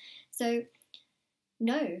realise. So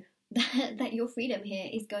know that your freedom here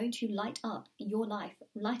is going to light up your life,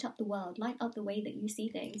 light up the world, light up the way that you see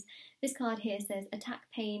things. This card here says, attack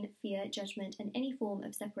pain, fear, judgment, and any form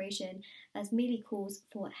of separation as merely calls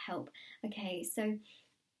for help. Okay, so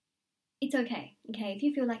it's okay. Okay, if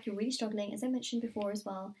you feel like you're really struggling, as I mentioned before as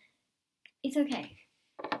well, it's okay.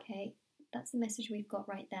 Okay, that's the message we've got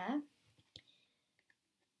right there.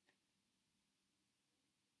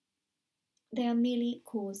 They are merely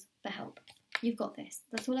calls for help. You've got this.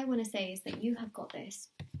 That's all I want to say, is that you have got this.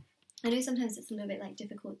 I know sometimes it's a little bit like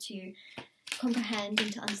difficult to comprehend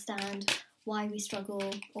and to understand why we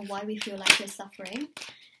struggle or why we feel like we're suffering.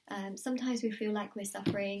 Sometimes we feel like we're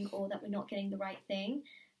suffering or that we're not getting the right thing,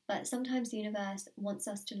 but sometimes the universe wants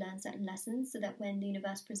us to learn certain lessons so that when the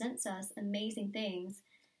universe presents us amazing things,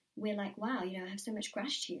 we're like, wow, you know, I have so much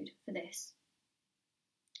gratitude for this.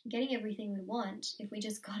 Getting everything we want, if we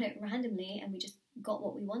just got it randomly and we just got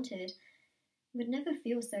what we wanted, would never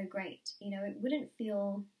feel so great. You know, it wouldn't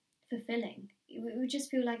feel fulfilling. It would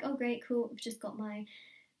just feel like, oh great, cool, I've just got my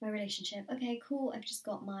relationship. Okay, cool, I've just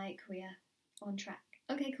got my career on track.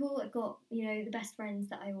 Okay, cool, I've got, you know, the best friends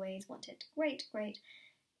that I always wanted. Great, great.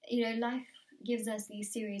 You know, life gives us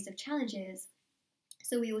these series of challenges,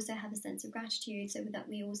 so we also have a sense of gratitude, so that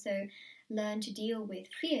we also learn to deal with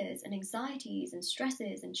fears and anxieties and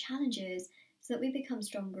stresses and challenges, so that we become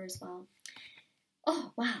stronger as well.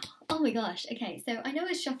 Oh, wow. Oh my gosh. Okay, so I know I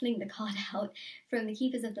was shuffling the card out from the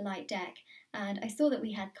Keepers of the Light deck, and I saw that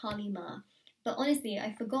we had Kali Ma. But honestly,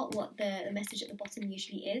 I forgot what the message at the bottom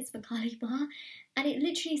usually is for Kali Ma. And it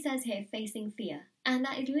literally says here, facing fear. And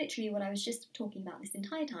that is literally what I was just talking about this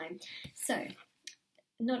entire time. So,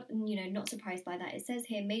 not surprised by that. It says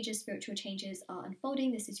here, major spiritual changes are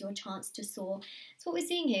unfolding. This is your chance to soar. That's what we're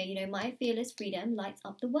seeing here. You know, my fearless freedom lights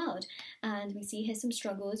up the world. And we see here some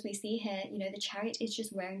struggles. We see here, you know, the chariot is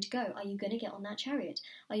just raring to go. Are you going to get on that chariot?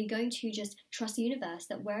 Are you going to just trust the universe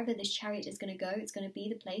that wherever this chariot is going to go, it's going to be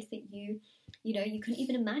the place that you couldn't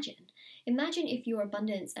even imagine. Imagine if your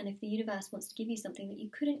abundance and if the universe wants to give you something that you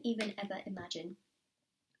couldn't even ever imagine.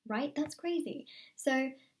 Right? That's crazy.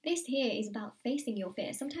 So this here is about facing your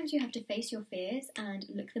fears. Sometimes you have to face your fears and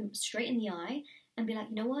look them straight in the eye and be like,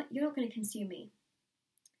 you know what? You're not going to consume me.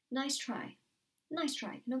 Nice try. Nice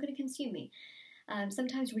try. You're not going to consume me.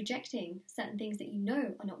 Sometimes rejecting certain things that you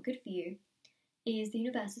know are not good for you is the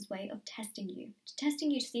universe's way of testing you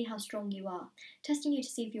to see how strong you are, testing you to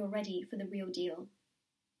see if you're ready for the real deal.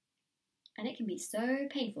 And it can be so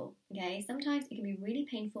painful, okay? Sometimes it can be really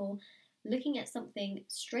painful looking at something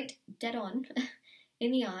straight dead on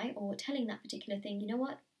in the eye or telling that particular thing, you know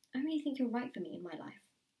what, I really think you're right for me in my life.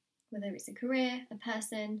 Whether it's a career, a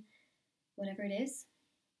person, whatever it is,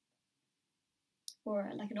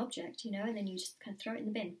 or like an object, you know, and then you just kind of throw it in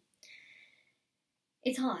the bin.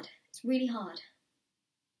 It's hard. It's really hard.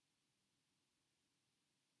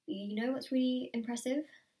 You know what's really impressive?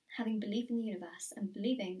 Having belief in the universe and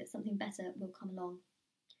believing that something better will come along.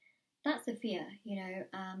 That's the fear, you know,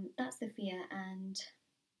 that's the fear, and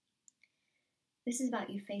this is about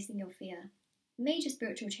you facing your fear. Major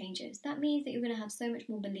spiritual changes. That means that you're going to have so much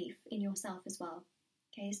more belief in yourself as well.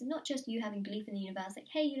 Okay, so not just you having belief in the universe, like,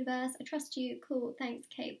 hey universe, I trust you, cool, thanks,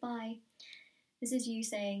 okay, bye. This is you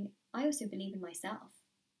saying, I also believe in myself.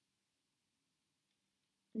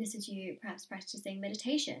 This is you perhaps practicing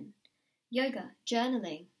meditation, yoga,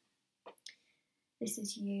 journaling. This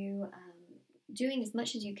is you doing as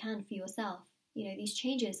much as you can for yourself. You know, these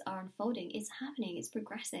changes are unfolding, it's happening, it's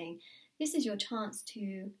progressing. This is your chance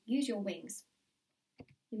to use your wings.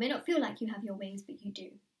 You may not feel like you have your wings, but you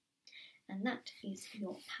do. And that is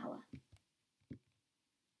your power.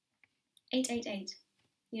 888.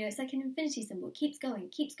 You know, it's like an infinity symbol. It keeps going,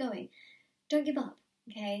 keeps going. Don't give up,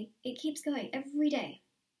 okay? It keeps going every day.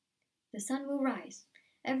 The sun will rise.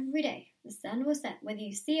 Every day, the sun will set, whether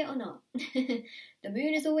you see it or not. The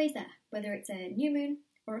moon is always there, whether it's a new moon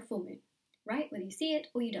or a full moon, right? Whether you see it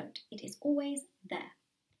or you don't, it is always there.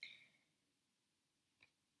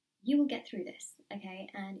 You will get through this, okay?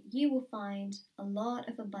 And you will find a lot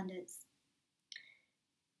of abundance.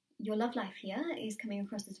 Your love life here is coming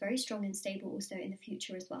across as very strong and stable also in the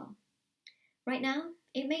future as well. Right now,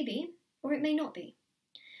 it may be, or it may not be.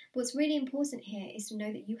 What's really important here is to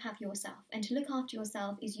know that you have yourself, and to look after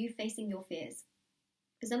yourself is you facing your fears.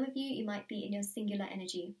 For some of you, you might be in your singular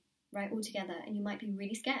energy, right, all together, and you might be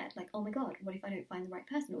really scared, like, oh my god, what if I don't find the right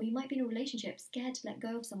person? Or you might be in a relationship, scared to let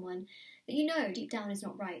go of someone that you know deep down is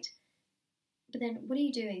not right. But then, what are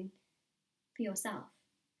you doing for yourself?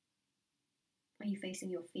 Are you facing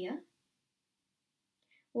your fear?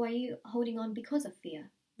 Or are you holding on because of fear,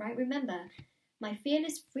 right? Remember, my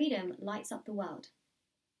fearless freedom lights up the world.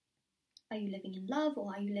 Are you living in love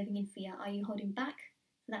or are you living in fear? Are you holding back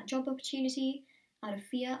for that job opportunity out of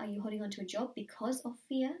fear? Are you holding on to a job because of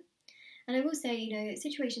fear? And I will say, you know,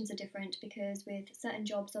 situations are different because with certain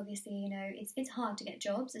jobs, obviously, you know, it's hard to get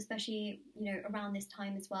jobs, especially, you know, around this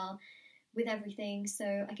time as well with everything.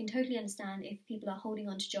 So I can totally understand if people are holding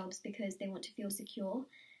on to jobs because they want to feel secure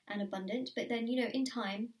and abundant. But then, you know, in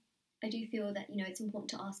time, I do feel that, you know, it's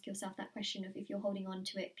important to ask yourself that question of if you're holding on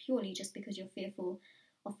to it purely just because you're fearful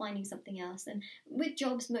of finding something else. And with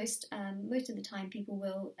jobs, most of the time, people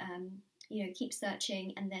will, you know, keep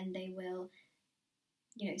searching, and then they will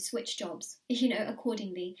switch jobs,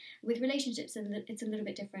 accordingly. With relationships, it's a little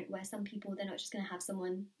bit different, where some people, they're not just going to have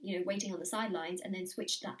someone, waiting on the sidelines and then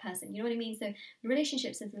switch to that person. You know what I mean? So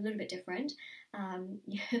relationships is a little bit different.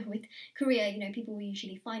 With career, people will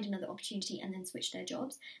usually find another opportunity and then switch their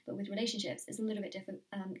jobs. But with relationships, it's a little bit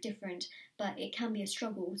different. But it can be a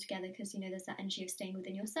struggle altogether, because there's that energy of staying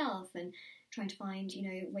within yourself and trying to find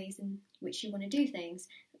ways in which you want to do things.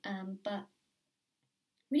 But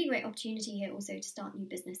really great opportunity here also to start new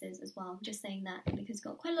businesses as well. Just saying that because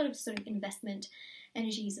got quite a lot of sort of investment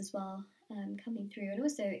energies as well coming through, and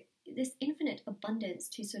also this infinite abundance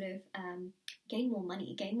to sort of gain more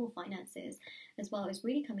money, gain more finances as well is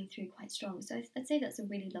really coming through quite strong. So I'd say that's a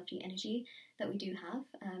really lovely energy that we do have.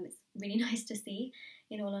 It's really nice to see,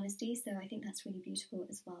 in all honesty. So I think that's really beautiful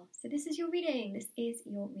as well. So this is your reading. This is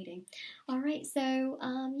your reading. All right. So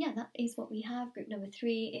yeah, that is what we have. Group number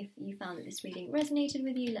 3. If you found that this reading resonated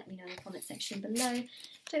with you, let me know in the comment section below.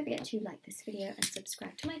 Don't forget to like this video and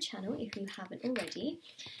subscribe to my channel if you haven't already.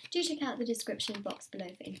 Do check out the description box below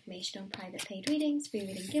for information on private paid readings, free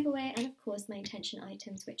reading giveaway, and of course my intention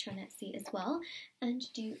items, which are on Etsy as well. And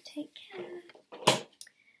do take care.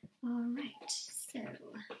 All right, so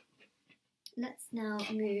let's now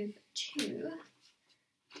move to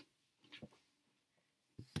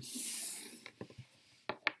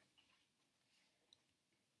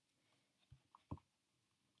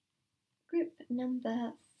group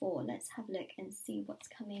number 4. Let's have a look and see what's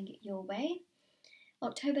coming your way.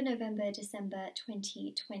 October, November, December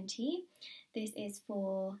 2020. This is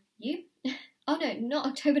for you. Oh no, not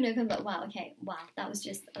October, November. Wow, okay, wow, that was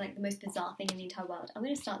just like the most bizarre thing in the entire world. I'm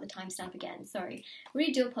going to start the timestamp again, sorry.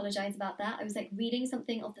 Really do apologise about that. I was like reading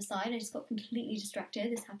something off the side and I just got completely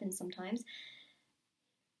distracted. This happens sometimes.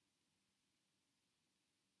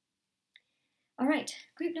 Alright,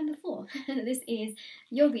 group number 4. This is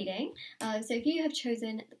your reading. So if you have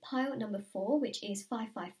chosen the pile number 4, which is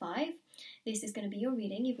 555, this is going to be your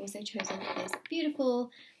reading. You've also chosen this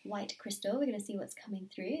beautiful white crystal. We're going to see what's coming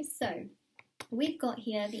through. So we've got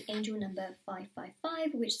here the angel number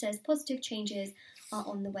 555, which says positive changes are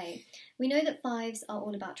on the way. We know that 5s are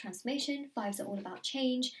all about transformation, 5s are all about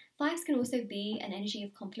change. 5s can also be an energy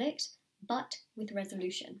of conflict, but with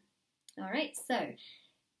resolution. Alright, so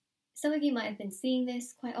some of you might have been seeing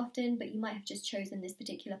this quite often, but you might have just chosen this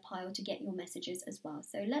particular pile to get your messages as well.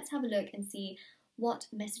 So let's have a look and see what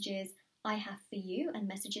messages I have for you and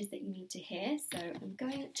messages that you need to hear. So I'm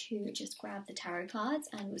going to just grab the tarot cards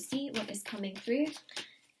and we'll see what is coming through.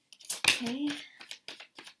 Okay.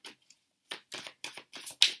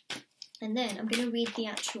 And then I'm going to read the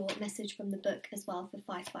actual message from the book as well for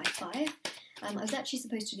 555. I was actually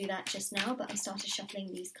supposed to do that just now, but I started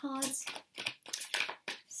shuffling these cards.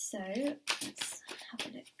 So let's have a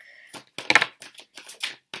look.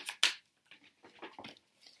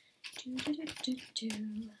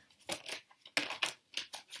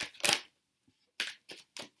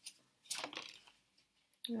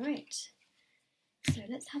 Alright, so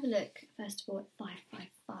let's have a look first of all at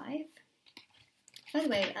 555. By the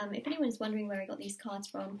way, if anyone's wondering where I got these cards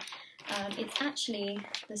from, it's actually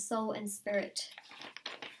the Soul and Spirit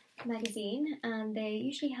magazine, and they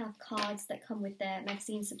usually have cards that come with their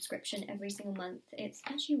magazine subscription every single month. It's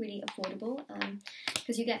actually really affordable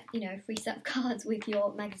because you get a free set of cards with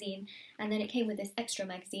your magazine, and then it came with this extra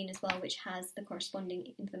magazine as well, which has the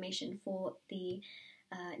corresponding information for the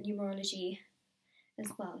numerology as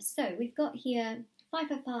well. So we've got here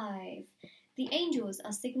 555. The angels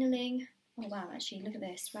are signaling. Oh wow, actually look at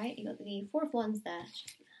this, right? You got the 4 of Wands there.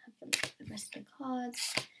 Have a look at the rest of the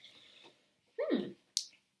cards.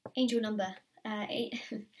 Angel number 8.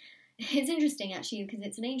 It's interesting actually because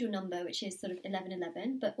it's an angel number which is sort of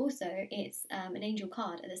 1111, but also it's an angel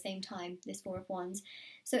card at the same time, this 4 of Wands.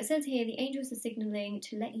 So it says here the angels are signaling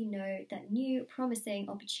to let you know that new promising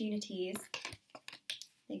opportunities,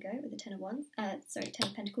 there you go with the 10 of Wands, 10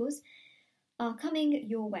 of Pentacles, are coming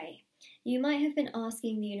your way. You might have been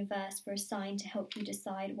asking the universe for a sign to help you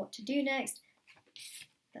decide what to do next.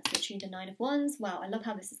 That's literally the 9 of Wands. Wow, I love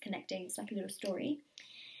how this is connecting. It's like a little story.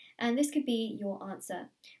 And this could be your answer.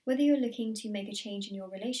 Whether you're looking to make a change in your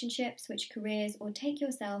relationships, switch careers, or take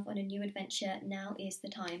yourself on a new adventure, now is the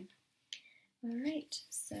time. Alright,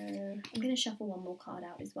 so I'm going to shuffle one more card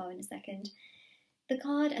out as well in a second. The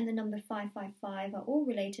card and the number 555 are all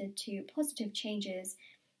related to positive changes,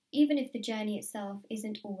 even if the journey itself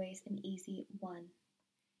isn't always an easy one.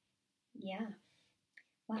 Yeah.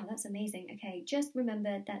 Wow, that's amazing. Okay, just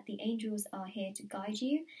remember that the angels are here to guide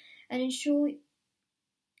you and ensure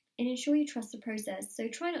you trust the process. So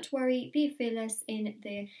try not to worry, be fearless in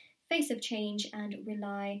the face of change, and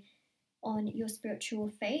rely on your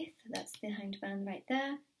spiritual faith. That's the Hanged Man right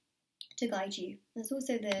there, to guide you. That's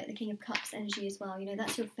also the King of Cups energy as well. You know,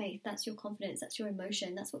 that's your faith, that's your confidence, that's your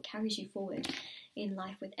emotion, that's what carries you forward in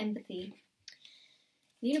life, with empathy.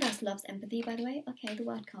 The universe loves empathy, by the way. Okay, the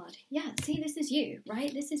Word card. Yeah, see, this is you,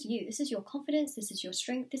 right? This is you. This is your confidence. This is your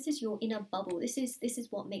strength. This is your inner bubble. This is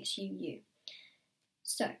what makes you you.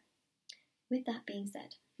 So, with that being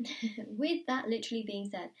said, with that literally being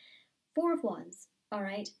said, Four of Wands. All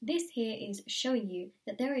right, this here is showing you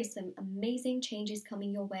that there is some amazing changes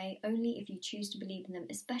coming your way only if you choose to believe in them,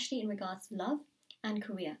 especially in regards to love and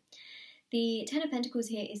career. The Ten of Pentacles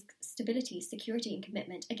here is stability, security, and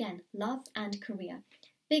commitment. Again, love and career.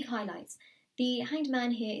 Big highlights. The Hanged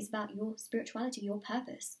Man here is about your spirituality, your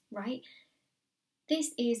purpose, right?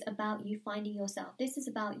 This is about you finding yourself. This is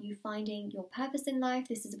about you finding your purpose in life.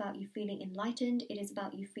 This is about you feeling enlightened. It is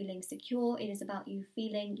about you feeling secure. It is about you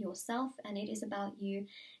feeling yourself. And it is about you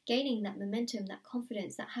gaining that momentum, that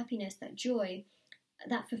confidence, that happiness, that joy,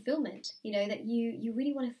 that fulfillment, you know, that you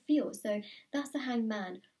really want to feel. So that's the Hanged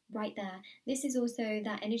Man right there. This is also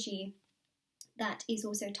that energy that is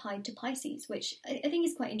also tied to Pisces, which I think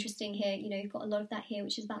is quite interesting here. You know, you've got a lot of that here,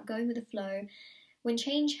 which is about going with the flow. When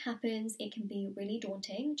change happens, it can be really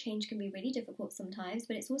daunting. Change can be really difficult sometimes,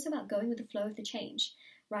 but it's also about going with the flow of the change,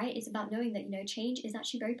 right? It's about knowing that, you know, change is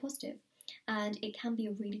actually very positive and it can be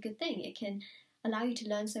a really good thing. It can allow you to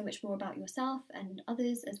learn so much more about yourself and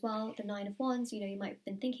others as well. The Nine of Wands, you know, you might have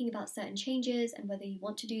been thinking about certain changes and whether you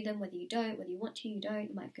want to do them, whether you don't, whether you want to, you don't.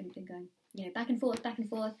 You might have been going, you know, back and forth, back and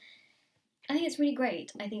forth. I think it's really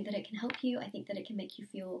great. I think that it can help you. I think that it can make you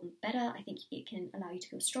feel better. I think it can allow you to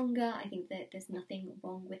feel stronger. I think that there's nothing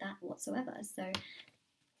wrong with that whatsoever. So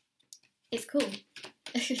it's cool.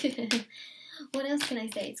 What else can I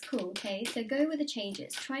say? It's cool, okay? So go with the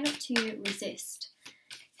changes. Try not to resist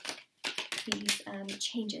these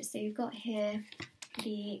changes. So you've got here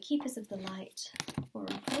the Keepers of the Light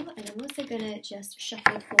Oracle, and I'm also going to just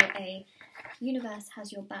shuffle for a Universe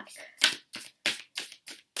Has Your Back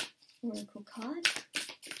Oracle card.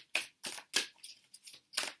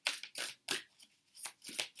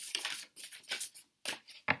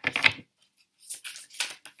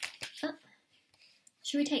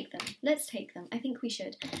 Should we take them? Let's take them. I think we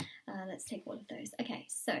should. Let's take all of those. Okay,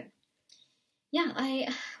 so yeah,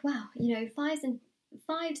 wow, you know, fives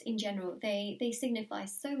in general, they signify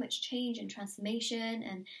so much change and transformation,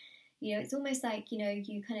 and you know, it's almost like, you know,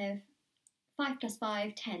 you kind of 5 +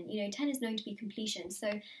 5, 10. You know, 10 is known to be completion.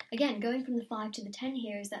 So again, going from the 5 to the 10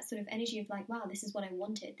 here is that sort of energy of like, wow, this is what I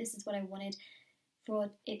wanted. This is what I wanted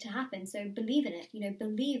for it to happen. So believe in it. You know,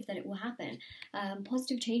 believe that it will happen.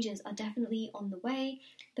 Positive changes are definitely on the way.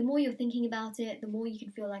 The more you're thinking about it, the more you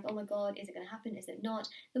can feel like, oh my God, is it going to happen? Is it not?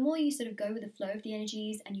 The more you sort of go with the flow of the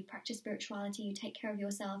energies and you practice spirituality, you take care of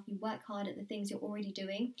yourself, you work hard at the things you're already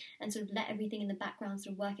doing and sort of let everything in the background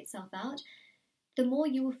sort of work itself out, the more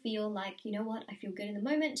you will feel like, you know what, I feel good in the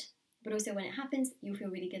moment, but also when it happens, you'll feel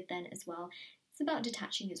really good then as well. It's about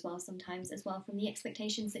detaching as well sometimes as well from the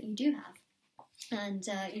expectations that you do have. And,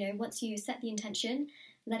 you know, once you set the intention,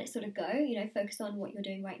 let it sort of go, you know, focus on what you're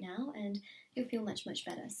doing right now and you'll feel much, much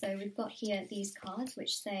better. So we've got here these cards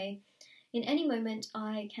which say, in any moment,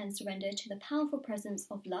 I can surrender to the powerful presence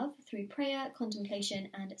of love through prayer, contemplation,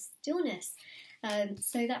 and stillness.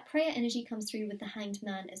 So that prayer energy comes through with the Hanged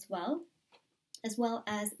Man as well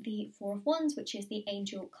as the Four of Wands, which is the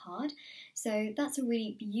Angel card. So that's a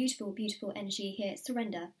really beautiful, beautiful energy here.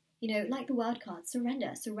 Surrender. You know, like the World card,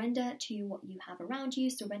 surrender. Surrender to what you have around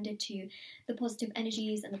you. Surrender to the positive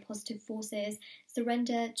energies and the positive forces.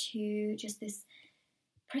 Surrender to just this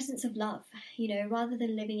presence of love. You know, rather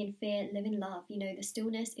than living in fear, live in love. You know, the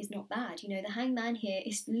stillness is not bad. You know, the Hanged Man here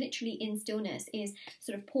is literally in stillness, is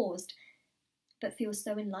sort of paused, but feels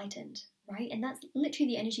so enlightened, right? And that's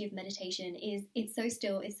literally the energy of meditation. Is it's so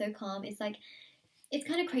still, it's so calm. It's like, it's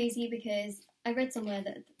kind of crazy because I read somewhere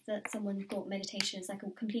that someone thought meditation is like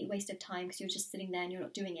a complete waste of time because you're just sitting there and you're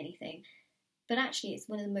not doing anything. But actually, it's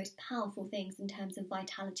one of the most powerful things in terms of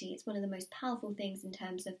vitality. It's one of the most powerful things in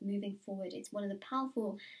terms of moving forward. It's one of the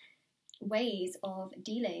powerful ways of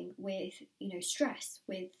dealing with, you know, stress,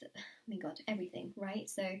 with, oh my God, everything, right?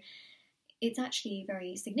 So it's actually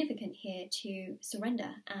very significant here to surrender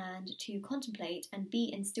and to contemplate and be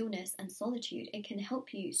in stillness and solitude. It can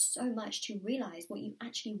help you so much to realize what you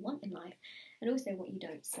actually want in life and also what you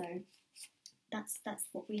don't. So that's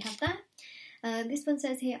what we have there. This one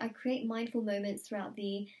says here, I create mindful moments throughout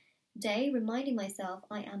the day, reminding myself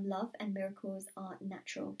I am love and miracles are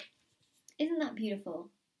natural. Isn't that beautiful?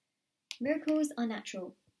 Miracles are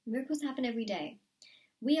natural. Miracles happen every day.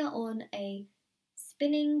 We are on a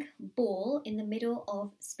spinning ball in the middle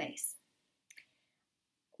of space.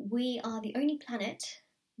 we are the only planet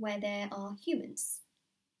where there are humans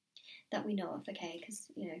that we know of, okay? Because,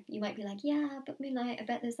 you know, you might be like, yeah, but Moonlight, I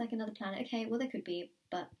bet there's like another planet. Okay, well, there could be,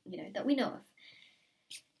 but, you know, that we know of.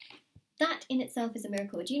 That in itself is a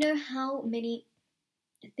miracle. Do you know how many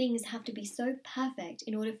things have to be so perfect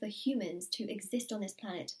in order for humans to exist on this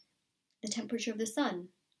planet? The temperature of the sun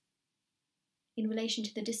in relation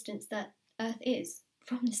to the distance that Earth is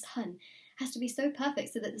from the sun has to be so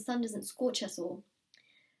perfect so that the sun doesn't scorch us all.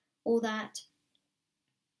 Or that,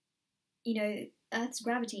 you know, Earth's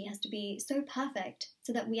gravity has to be so perfect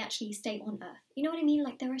so that we actually stay on Earth. You know what I mean?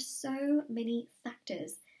 Like, there are so many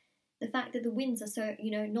factors. The fact that the winds are so,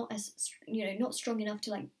 you know, not strong enough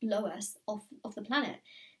to like blow us off the planet.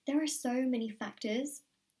 There are so many factors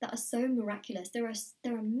that are so miraculous. There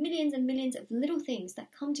are millions and millions of little things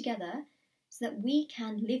that come together so that we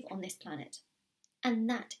can live on this planet. And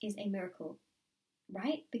that is a miracle,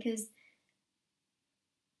 right? Because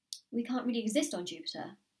we can't really exist on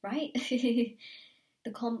Jupiter, right? the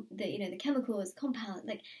chemicals, compound,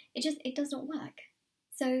 like it does not work.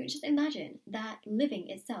 So just imagine that living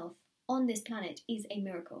itself on this planet is a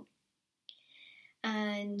miracle.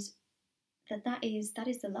 And that is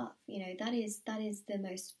the love, you know, that is the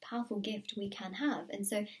most powerful gift we can have. And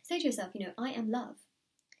so say to yourself, you know, I am love.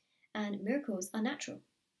 And miracles are natural.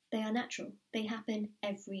 They are natural. They happen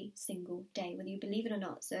every single day, whether you believe it or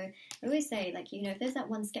not. So I always say, like, you know, if there's that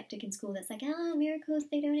one skeptic in school that's like, miracles,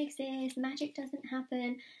 they don't exist, magic doesn't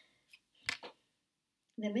happen,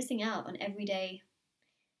 they're missing out on everyday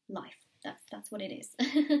life. That's what it is.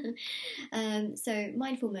 So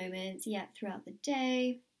mindful moments, yeah, throughout the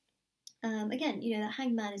day. Again, you know, that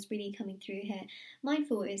Hanged Man is really coming through here.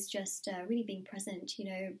 Mindful is just really being present, you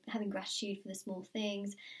know, having gratitude for the small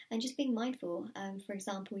things and just being mindful. For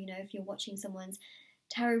example, you know, if you're watching someone's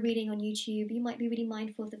tarot reading on YouTube, you might be really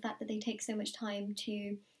mindful of the fact that they take so much time to,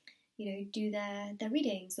 you know, do their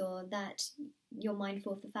readings, or that you're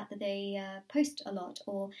mindful of the fact that they post a lot,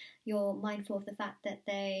 or you're mindful of the fact that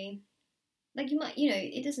they, like, you might, you know,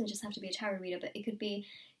 it doesn't just have to be a tarot reader, but it could be,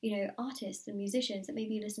 you know, artists and musicians that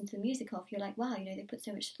maybe you listen to the music of, you're like, wow, you know, they put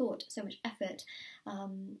so much thought, so much effort,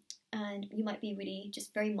 and you might be really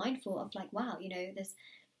just very mindful of, like, wow, you know, there's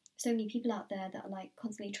so many people out there that are like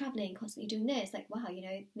constantly traveling, constantly doing this, like, wow, you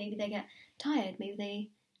know, maybe they get tired, maybe they,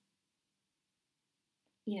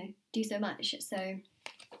 you know, do so much. So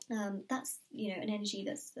that's, you know, an energy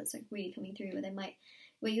that's like really coming through,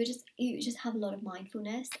 where you just have a lot of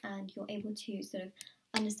mindfulness and you're able to sort of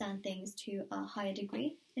understand things to a higher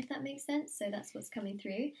degree, if that makes sense. So that's what's coming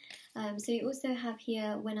through. So you also have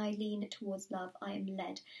here, when I lean towards love, I am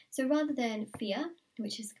led. So rather than fear,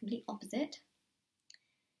 which is the complete opposite,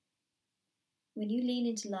 when you lean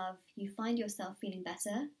into love, you find yourself feeling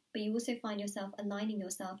better, but you also find yourself aligning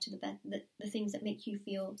yourself to the things that make you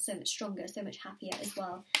feel so much stronger, so much happier as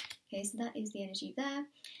well. Okay, so that is the energy there.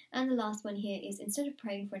 And the last one here is, instead of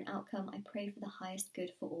praying for an outcome, I pray for the highest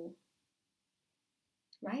good for all.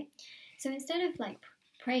 Right? So instead of like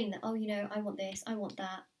praying that, oh, you know, I want this, I want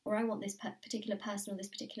that, or I want this particular person or this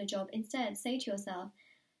particular job, instead say to yourself,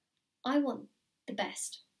 I want the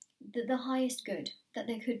best, the highest good that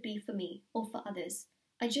there could be for me or for others.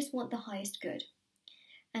 I just want the highest good.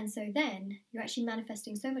 And so then you're actually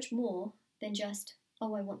manifesting so much more than just,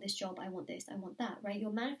 oh, I want this job, I want this, I want that, right?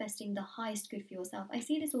 You're manifesting the highest good for yourself. I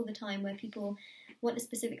see this all the time where people want a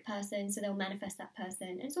specific person, so they'll manifest that person.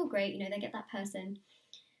 And it's all great, you know, they get that person.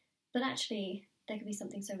 But actually, there could be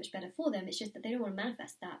something so much better for them. It's just that they don't want to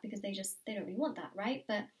manifest that because they don't really want that, right?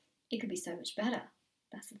 But it could be so much better.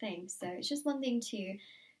 That's the thing. So it's just one thing to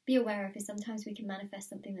be aware of, is sometimes we can manifest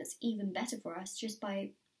something that's even better for us just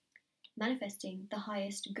by manifesting the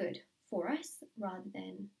highest good for us, rather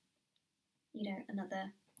than, you know,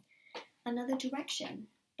 another direction.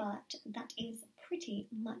 But that is pretty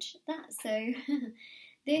much that. So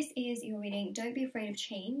this is your reading. Don't be afraid of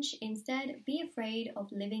change. Instead, be afraid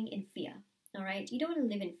of living in fear. All right, you don't want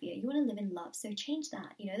to live in fear. You want to live in love. So change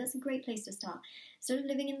that. You know, that's a great place to start. Instead of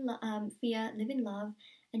living in fear, live in love,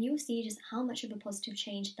 and you'll see just how much of a positive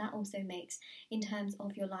change that also makes in terms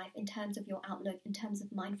of your life, in terms of your outlook, in terms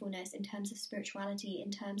of mindfulness, in terms of spirituality,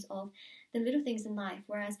 in terms of the little things in life.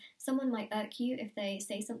 Whereas someone might irk you if they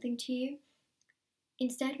say something to you.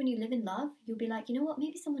 Instead, when you live in love, you'll be like, you know what,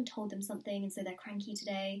 maybe someone told them something and so they're cranky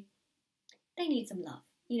today. They need some love,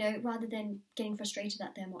 you know, rather than getting frustrated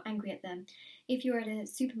at them or angry at them. If you're at a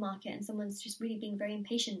supermarket and someone's just really being very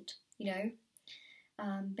impatient, you know,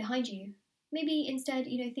 behind you, maybe instead,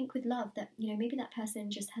 you know, think with love that, you know, maybe that person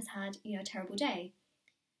just has had, you know, a terrible day,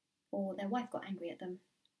 or their wife got angry at them.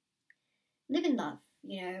 Live in love.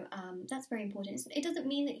 you know, that's very important. It doesn't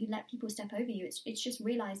mean that you let people step over you. It's just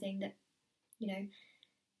realizing that, you know,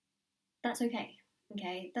 that's okay.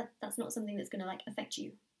 Okay, that's not something that's going to like affect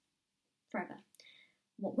you forever.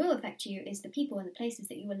 What will affect you is the people and the places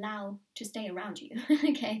that you allow to stay around you.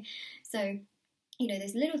 Okay, so, you know,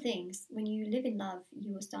 there's little things. When you live in love,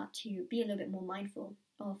 you will start to be a little bit more mindful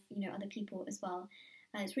of, you know, other people as well.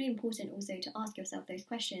 And it's really important also to ask yourself those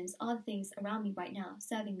questions. Are the things around me right now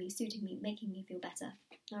serving me, suiting me, making me feel better?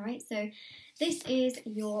 All right, so this is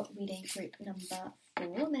your reading group number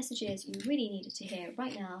 4. Messages you really needed to hear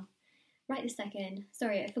right now, right this second.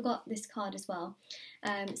 Sorry, I forgot this card as well.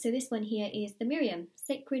 So this one here is the Miriam,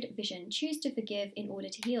 Sacred Vision. Choose to forgive in order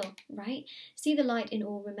to heal, right? See the light in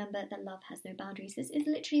all. Remember that love has no boundaries. This is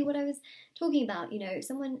literally what I was talking about. You know, if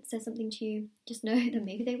someone says something to you, just know that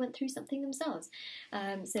maybe they went through something themselves.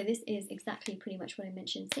 So this is exactly pretty much what I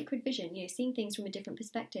mentioned. Sacred Vision, you know, seeing things from a different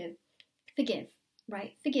perspective. Forgive,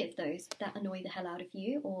 right? Forgive those that annoy the hell out of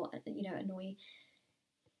you, or, you know, annoy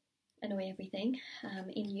everything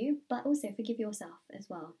in you, but also forgive yourself as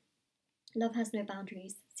well. Love has no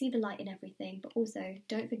boundaries. See the light in everything, but also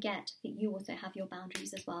don't forget that you also have your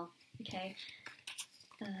boundaries as well, okay?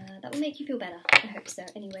 That will make you feel better. I hope so.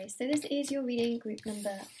 Anyway, so this is your reading group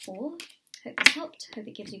number 4. Hope this helped. Hope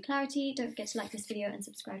it gives you clarity. Don't forget to like this video and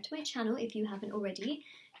subscribe to my channel if you haven't already.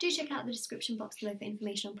 Do check out the description box below for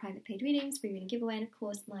information on private paid readings, free reading giveaway, and of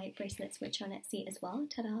course my bracelets, which are on Etsy as well.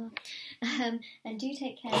 Ta-da! And do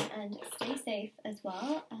take care and stay safe as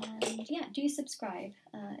well. And yeah, do subscribe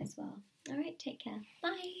as well. Alright, take care.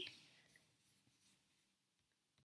 Bye!